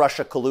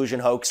Trump-Russia collusion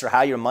hoax, or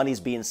how your money's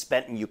being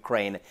spent in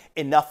Ukraine.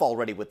 Enough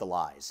already with the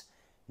lies.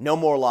 No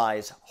more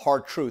lies,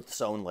 hard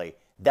truths only.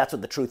 That's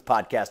what the Truth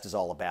Podcast is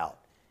all about.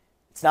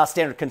 It's not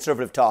standard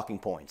conservative talking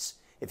points.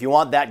 If you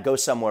want that, go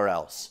somewhere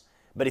else.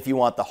 But if you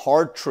want the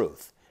hard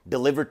truth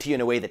delivered to you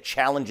in a way that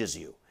challenges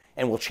you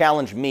and will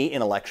challenge me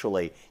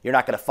intellectually, you're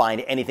not going to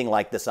find anything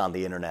like this on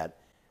the internet.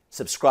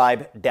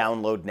 Subscribe,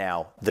 download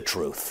now, The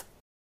Truth.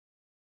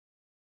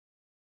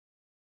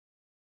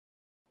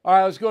 All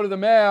right, let's go to the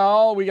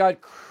mail. We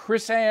got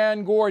Chris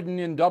Ann Gordon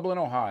in Dublin,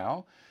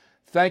 Ohio.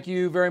 Thank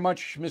you very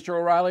much, Mr.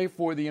 O'Reilly,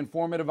 for the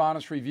informative,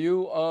 honest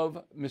review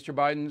of Mr.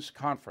 Biden's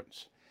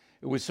conference.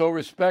 It was so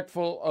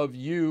respectful of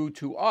you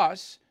to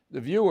us,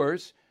 the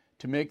viewers,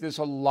 to make this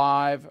a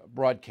live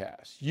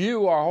broadcast.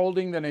 You are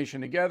holding the nation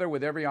together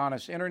with every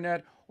honest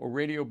internet or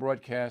radio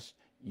broadcast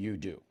you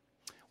do.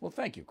 Well,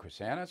 thank you,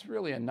 Chris Ann. That's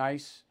really a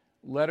nice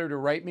letter to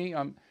write me.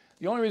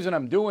 The only reason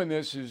I'm doing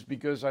this is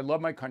because I love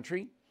my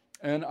country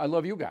and I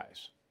love you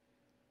guys.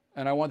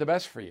 And I want the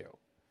best for you.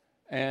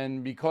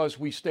 And because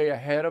we stay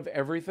ahead of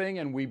everything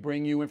and we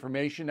bring you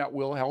information that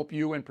will help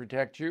you and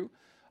protect you,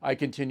 I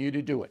continue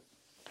to do it.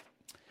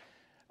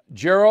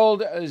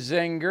 Gerald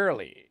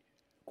Zangerli,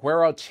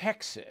 Cuero,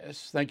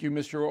 Texas. Thank you,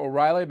 Mr.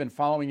 O'Reilly. I've been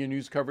following your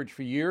news coverage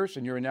for years,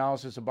 and your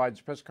analysis of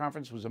Biden's press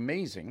conference was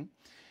amazing.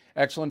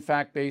 Excellent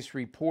fact-based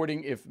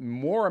reporting. If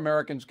more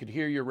Americans could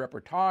hear your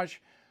reportage,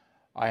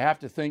 I have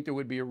to think there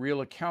would be a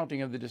real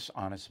accounting of the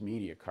dishonest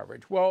media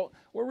coverage. Well,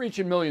 we're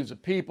reaching millions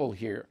of people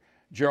here,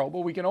 Gerald, but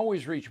we can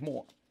always reach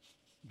more.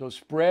 So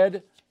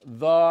spread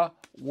the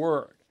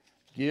word.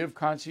 Give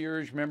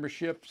concierge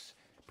memberships,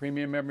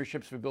 premium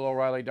memberships for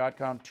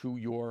BillO'Reilly.com to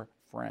your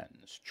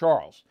friends.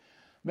 Charles,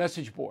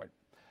 message board.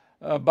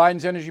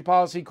 Biden's energy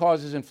policy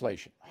causes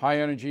inflation. High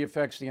energy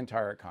affects the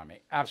entire economy.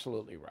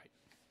 Absolutely right.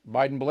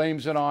 Biden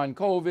blames it on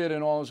COVID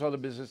and all this other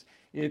business.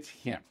 It's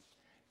him.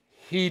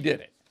 He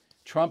did it.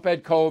 Trump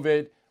had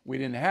COVID. We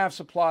didn't have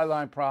supply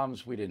line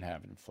problems. We didn't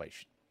have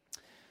inflation.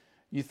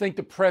 You think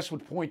the press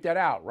would point that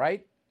out,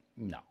 right?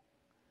 No.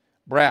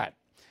 Brad,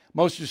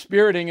 most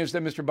dispiriting is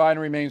that Mr. Biden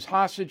remains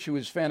hostage to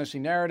his fantasy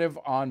narrative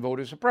on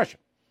voter suppression.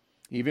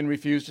 He even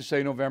refused to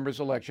say November's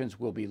elections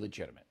will be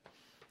legitimate.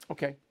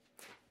 Okay.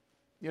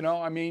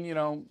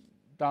 Donald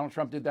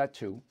Trump did that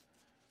too.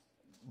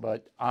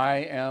 But I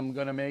am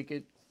going to make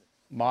it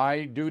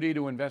my duty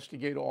to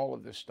investigate all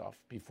of this stuff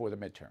before the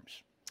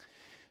midterms.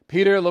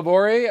 Peter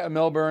Lavori,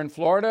 Melbourne,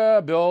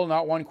 Florida. Bill,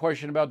 not one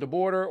question about the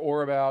border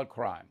or about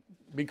crime.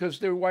 Because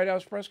the White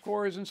House press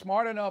corps isn't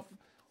smart enough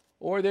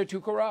or they're too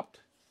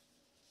corrupt.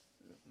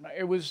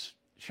 It was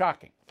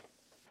shocking.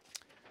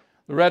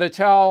 Loretta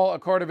Towle,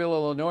 Carterville,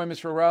 Illinois.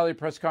 Mr. O'Reilly,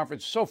 press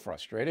conference so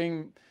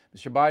frustrating.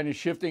 Mr. Biden is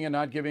shifting and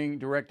not giving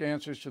direct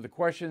answers to the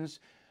questions.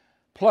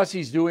 Plus,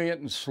 he's doing it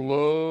in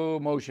slow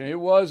motion. It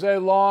was a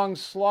long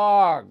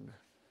slog.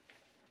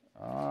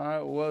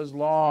 It was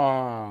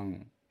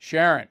long.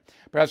 Sharon,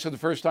 perhaps for the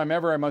first time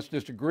ever, I must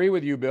disagree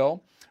with you,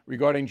 Bill.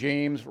 regarding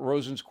James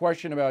Rosen's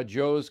question about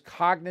Joe's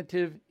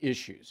cognitive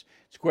issues.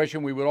 It's a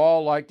question we would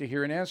all like to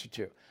hear an answer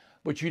to.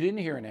 But you didn't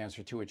hear an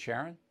answer to it,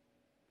 Sharon.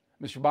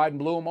 Mr. Biden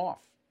blew him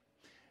off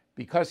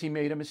because he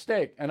made a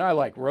mistake. And I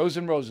like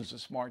Rosen. Rosen's a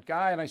smart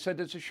guy. And I said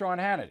this to Sean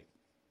Hannity.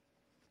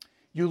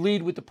 You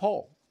lead with the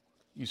poll.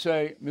 You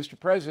say, Mr.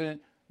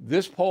 President,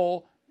 this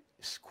poll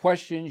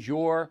questions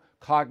your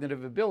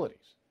cognitive abilities.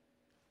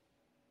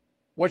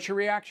 What's your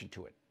reaction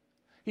to it?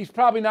 He's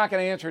probably not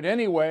going to answer it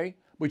anyway,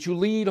 but you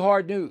lead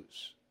hard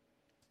news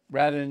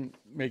rather than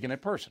making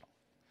it personal.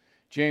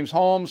 James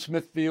Holmes,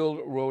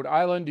 Smithfield, Rhode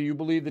Island. Do you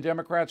believe the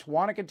Democrats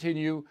want to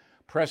continue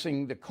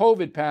pressing the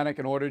COVID panic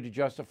in order to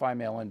justify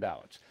mail-in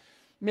ballots?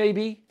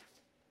 Maybe.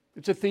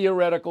 It's a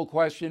theoretical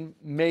question.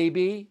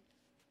 Maybe.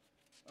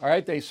 All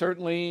right, they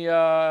certainly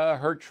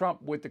hurt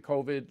Trump with the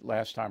COVID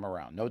last time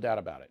around. No doubt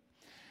about it.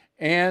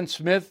 Ann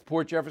Smith,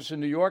 Port Jefferson,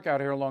 New York,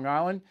 out here on Long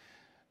Island.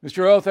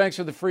 Mr. O, thanks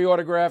for the free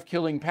autograph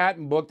Killing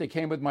Patton book that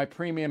came with my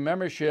premium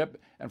membership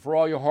and for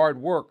all your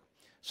hard work.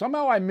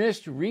 Somehow I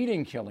missed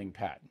reading Killing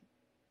Patton.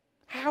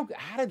 How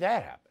did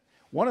that happen?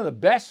 One of the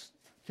best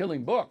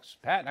killing books,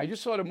 Patton. I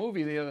just saw the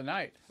movie the other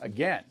night.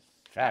 Again,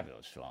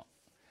 fabulous film.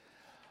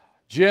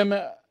 Jim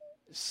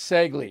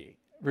Segley,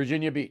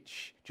 Virginia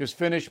Beach. Just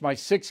finished my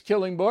 6th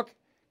killing book,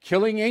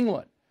 Killing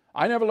England.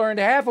 I never learned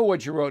half of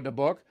what you wrote in the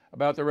book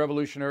about the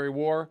Revolutionary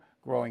War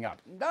growing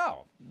up.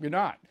 No, you're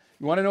not.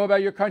 You want to know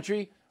about your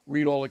country?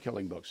 Read all the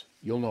killing books.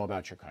 You'll know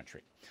about your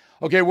country.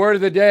 Okay, word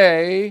of the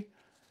day.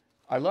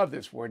 I love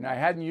this word, and I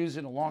hadn't used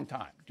it in a long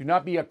time. Do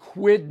not be a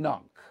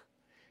quidnunc.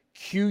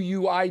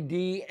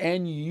 Quidnunc.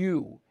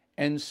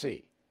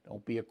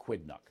 Don't be a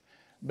quidnunc.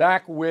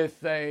 Back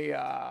with a,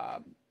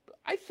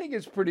 I think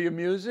it's pretty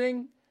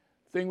amusing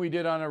thing we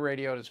did on the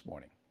radio this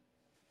morning.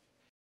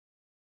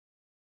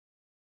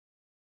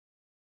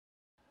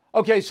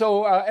 Okay,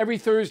 so every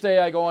Thursday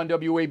I go on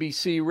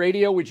WABC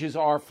Radio, which is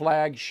our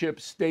flagship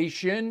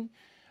station.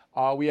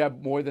 We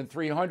have more than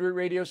 300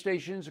 radio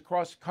stations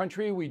across the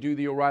country. We do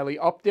the O'Reilly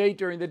Update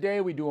during the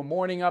day. We do a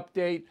morning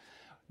update.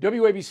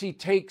 WABC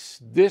takes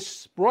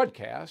this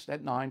broadcast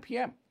at 9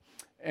 p.m.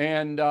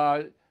 And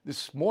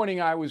this morning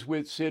I was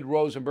with Sid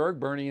Rosenberg,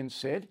 Bernie and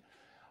Sid.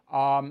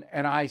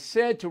 And I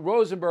said to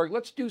Rosenberg,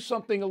 let's do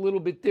something a little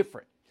bit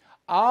different.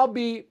 I'll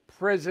be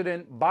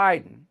President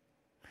Biden.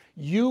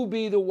 You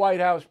be the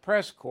White House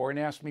press corps and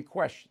ask me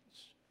questions.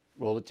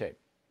 Roll the tape.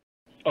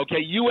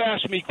 Okay, you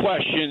ask me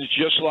questions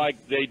just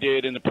like they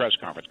did in the press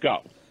conference.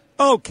 Go.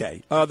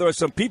 Okay. There are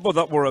some people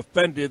that were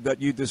offended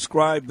that you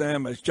described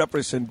them as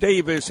Jefferson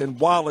Davis and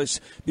Wallace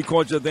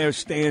because of their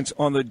stance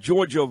on the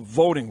Georgia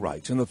voting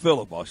rights and the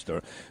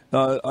filibuster.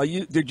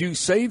 Did you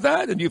say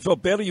that? And do you feel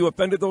badly you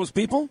offended those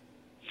people?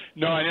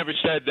 No, I never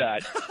said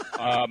that.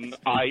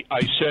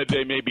 I said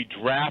they may be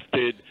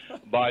drafted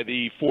by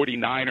the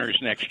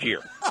 49ers next year.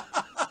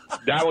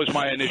 That was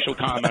my initial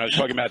comment. I was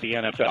talking about the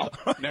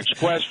NFL. Next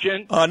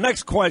question.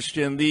 Next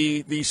question.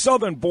 The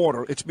southern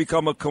border, it's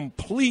become a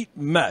complete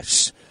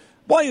mess.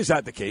 Why is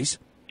that the case?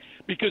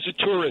 Because of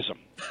tourism.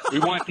 We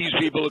want these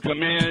people to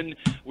come in.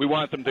 We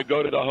want them to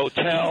go to the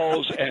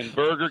hotels and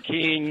Burger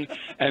King.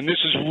 And this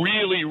has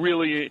really,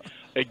 really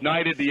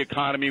ignited the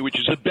economy, which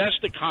is the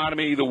best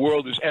economy the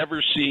world has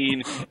ever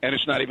seen, and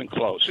it's not even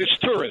close. It's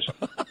tourism.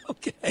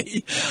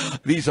 Okay.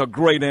 These are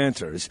great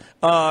answers.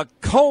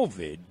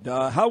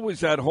 COVID, how was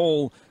that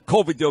whole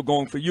COVID deal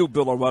going for you,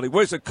 Bill O'Reilly?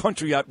 Where's the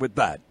country at with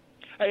that?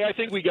 Hey, I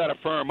think we got to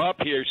firm up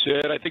here,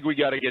 Sid. I think we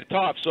got to get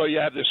tough so you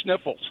have the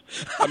sniffles.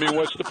 I mean,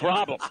 what's the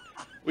problem?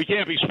 We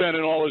can't be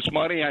spending all this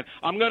money.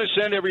 I'm going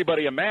to send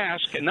everybody a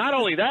mask. And not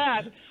only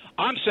that,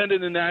 I'm sending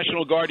the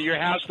National Guard to your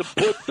house to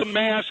put the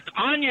mask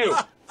on you.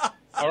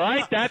 All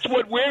right? That's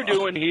what we're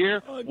doing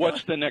here.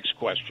 What's the next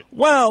question?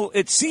 Well,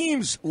 it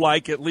seems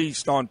like, at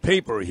least on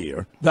paper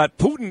here, that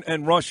Putin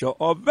and Russia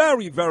are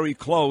very, very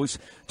close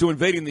to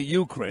invading the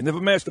Ukraine. They've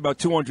amassed about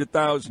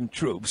 200,000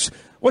 troops.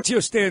 What's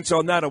your stance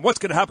on that, and what's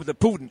going to happen to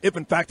Putin if,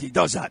 in fact, he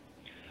does that?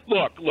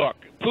 Look,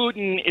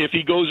 Putin, if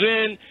he goes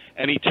in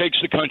and he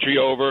takes the country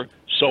over,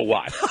 so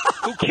what?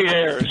 Who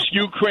cares?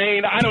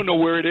 Ukraine, I don't know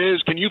where it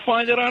is. Can you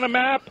find it on a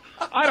map?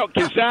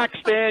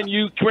 Kazakhstan,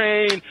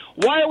 Ukraine.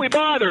 Why are we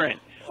bothering?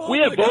 We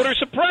have voter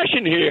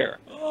suppression here.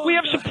 We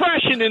have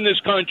suppression in this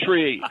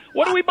country.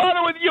 What do we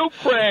bother with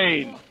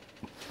Ukraine?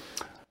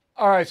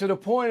 All right, so the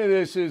point of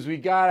this is we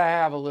got to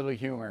have a little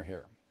humor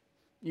here.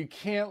 You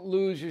can't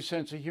lose your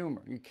sense of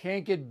humor. You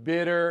can't get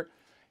bitter.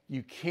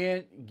 You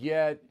can't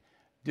get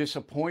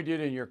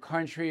disappointed in your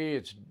country.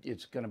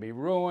 It's going to be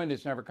ruined.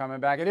 It's never coming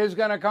back. It is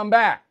going to come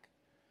back.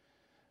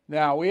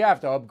 Now, we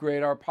have to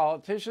upgrade our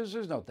politicians.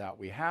 There's no doubt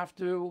we have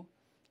to.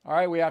 All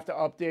right, we have to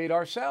update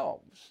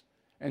ourselves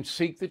and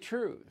seek the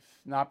truth,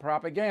 not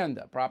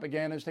propaganda.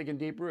 Propaganda is taking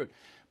deep root.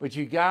 But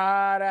you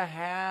got to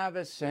have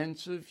a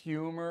sense of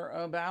humor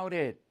about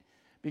it.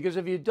 Because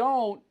if you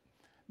don't,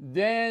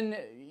 then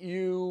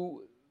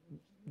you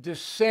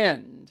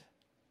descend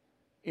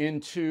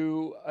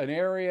into an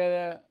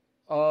area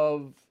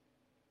of,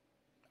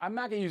 I'm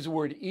not going to use the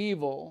word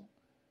evil,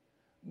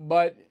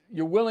 but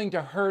you're willing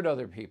to hurt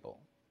other people.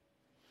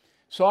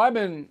 So I've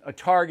been a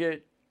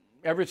target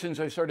ever since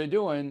I started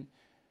doing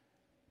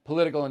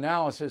political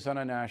analysis on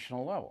a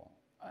national level.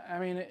 I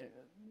mean,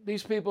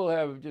 these people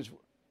have just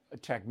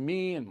attacked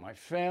me and my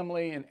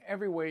family in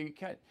every way you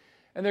can.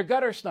 And they're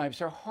gutter snipes.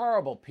 They're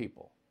horrible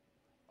people.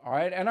 All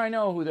right? And I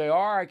know who they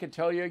are. I could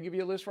tell you, I'll give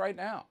you a list right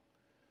now.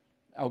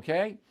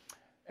 Okay?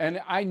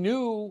 And I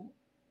knew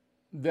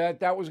that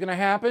that was going to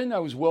happen. I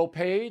was well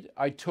paid.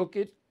 I took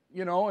it,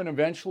 you know, and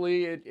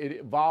eventually it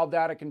evolved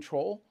out of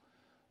control.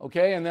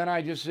 Okay? And then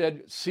I just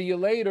said, see you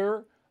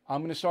later.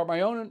 I'm going to start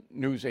my own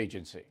news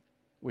agency,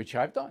 which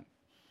I've done.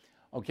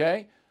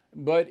 Okay?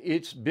 But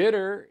it's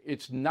bitter.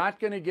 It's not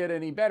going to get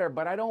any better.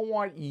 But I don't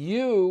want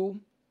you,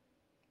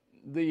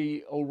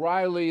 the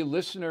O'Reilly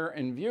listener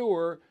and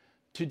viewer,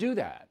 to do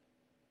that.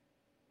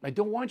 I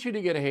don't want you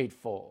to get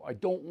hateful. I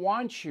don't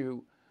want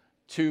you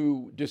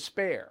to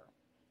despair.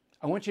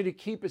 I want you to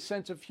keep a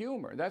sense of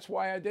humor. That's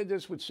why I did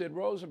this with Sid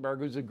Rosenberg,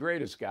 who's the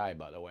greatest guy,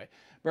 by the way.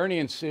 Bernie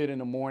and Sid in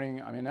the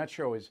morning, I mean, that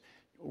show is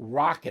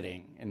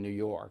rocketing in New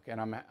York,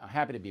 and I'm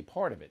happy to be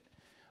part of it.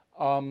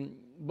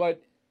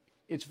 But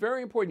it's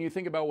very important you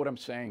think about what I'm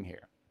saying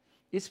here.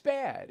 It's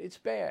bad. It's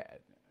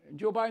bad.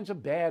 Joe Biden's a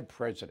bad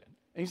president.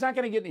 And he's not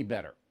going to get any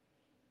better.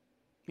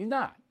 He's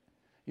not.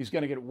 He's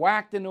going to get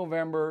whacked in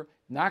November.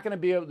 Not going to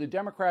be able. The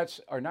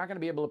Democrats are not going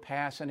to be able to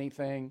pass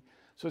anything.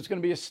 So it's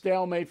going to be a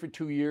stalemate for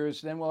 2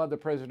 years. Then we'll have the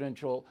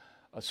presidential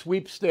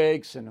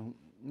sweepstakes, and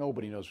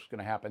nobody knows what's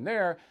going to happen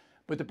there.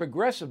 But the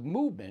progressive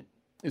movement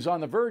is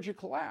on the verge of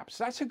collapse.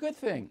 That's a good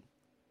thing.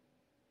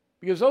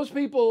 Because those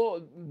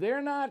people,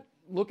 they're not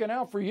looking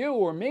out for you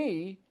or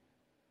me.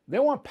 They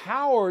want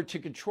power to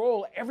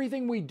control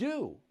everything we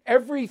do.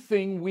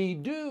 Everything we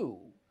do.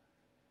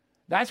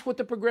 That's what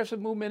the progressive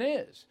movement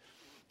is.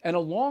 And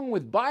along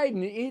with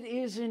Biden, it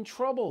is in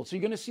trouble. So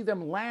you're going to see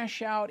them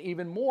lash out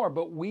even more,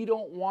 but we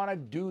don't want to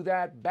do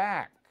that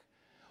back.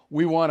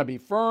 We want to be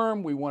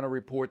firm. We want to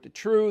report the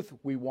truth.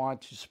 We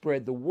want to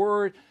spread the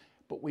word,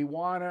 but we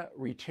want to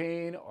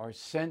retain our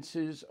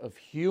senses of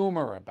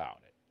humor about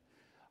it.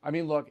 I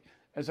mean, look,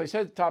 as I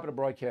said at the top of the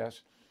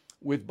broadcast,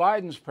 with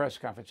Biden's press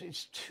conference,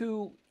 it's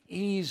too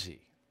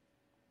easy.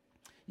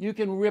 You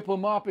can rip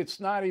him up. It's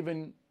not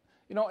even,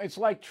 you know, it's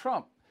like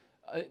Trump.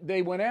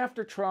 They went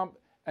after Trump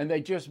and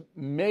they just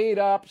made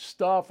up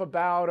stuff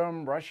about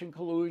him, Russian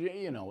collusion,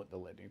 you know what the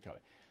litany told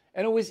you.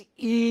 And it was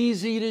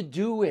easy to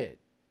do it.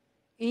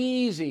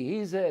 Easy.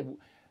 He's a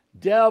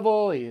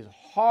devil. He's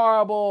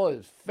horrible.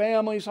 His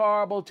family's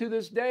horrible. To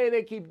this day,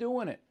 they keep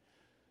doing it.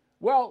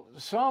 Well,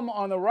 some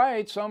on the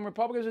right, some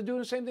Republicans are doing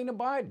the same thing to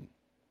Biden.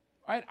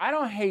 Right? I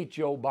don't hate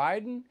Joe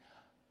Biden.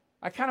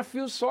 I kind of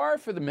feel sorry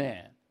for the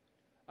man.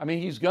 I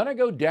mean, he's going to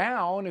go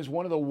down as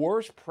one of the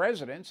worst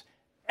presidents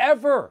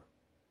ever,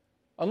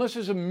 unless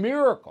there's a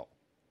miracle.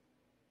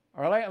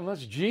 All right?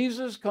 Unless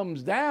Jesus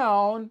comes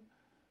down,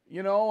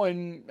 you know,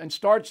 and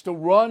starts to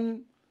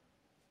run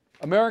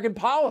American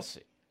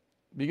policy,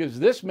 because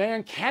this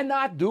man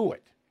cannot do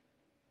it.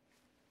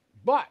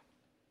 But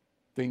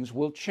things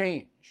will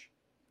change.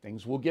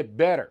 Things will get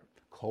better.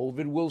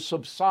 COVID will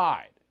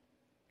subside.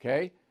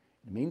 Okay?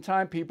 In the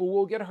meantime, people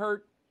will get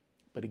hurt.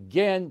 But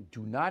again,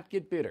 do not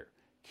get bitter.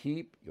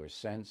 Keep your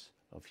sense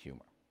of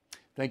humor.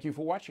 Thank you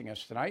for watching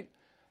us tonight.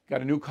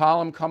 Got a new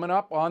column coming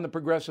up on the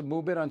progressive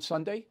movement on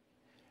Sunday,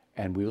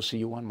 and we'll see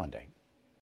you on Monday.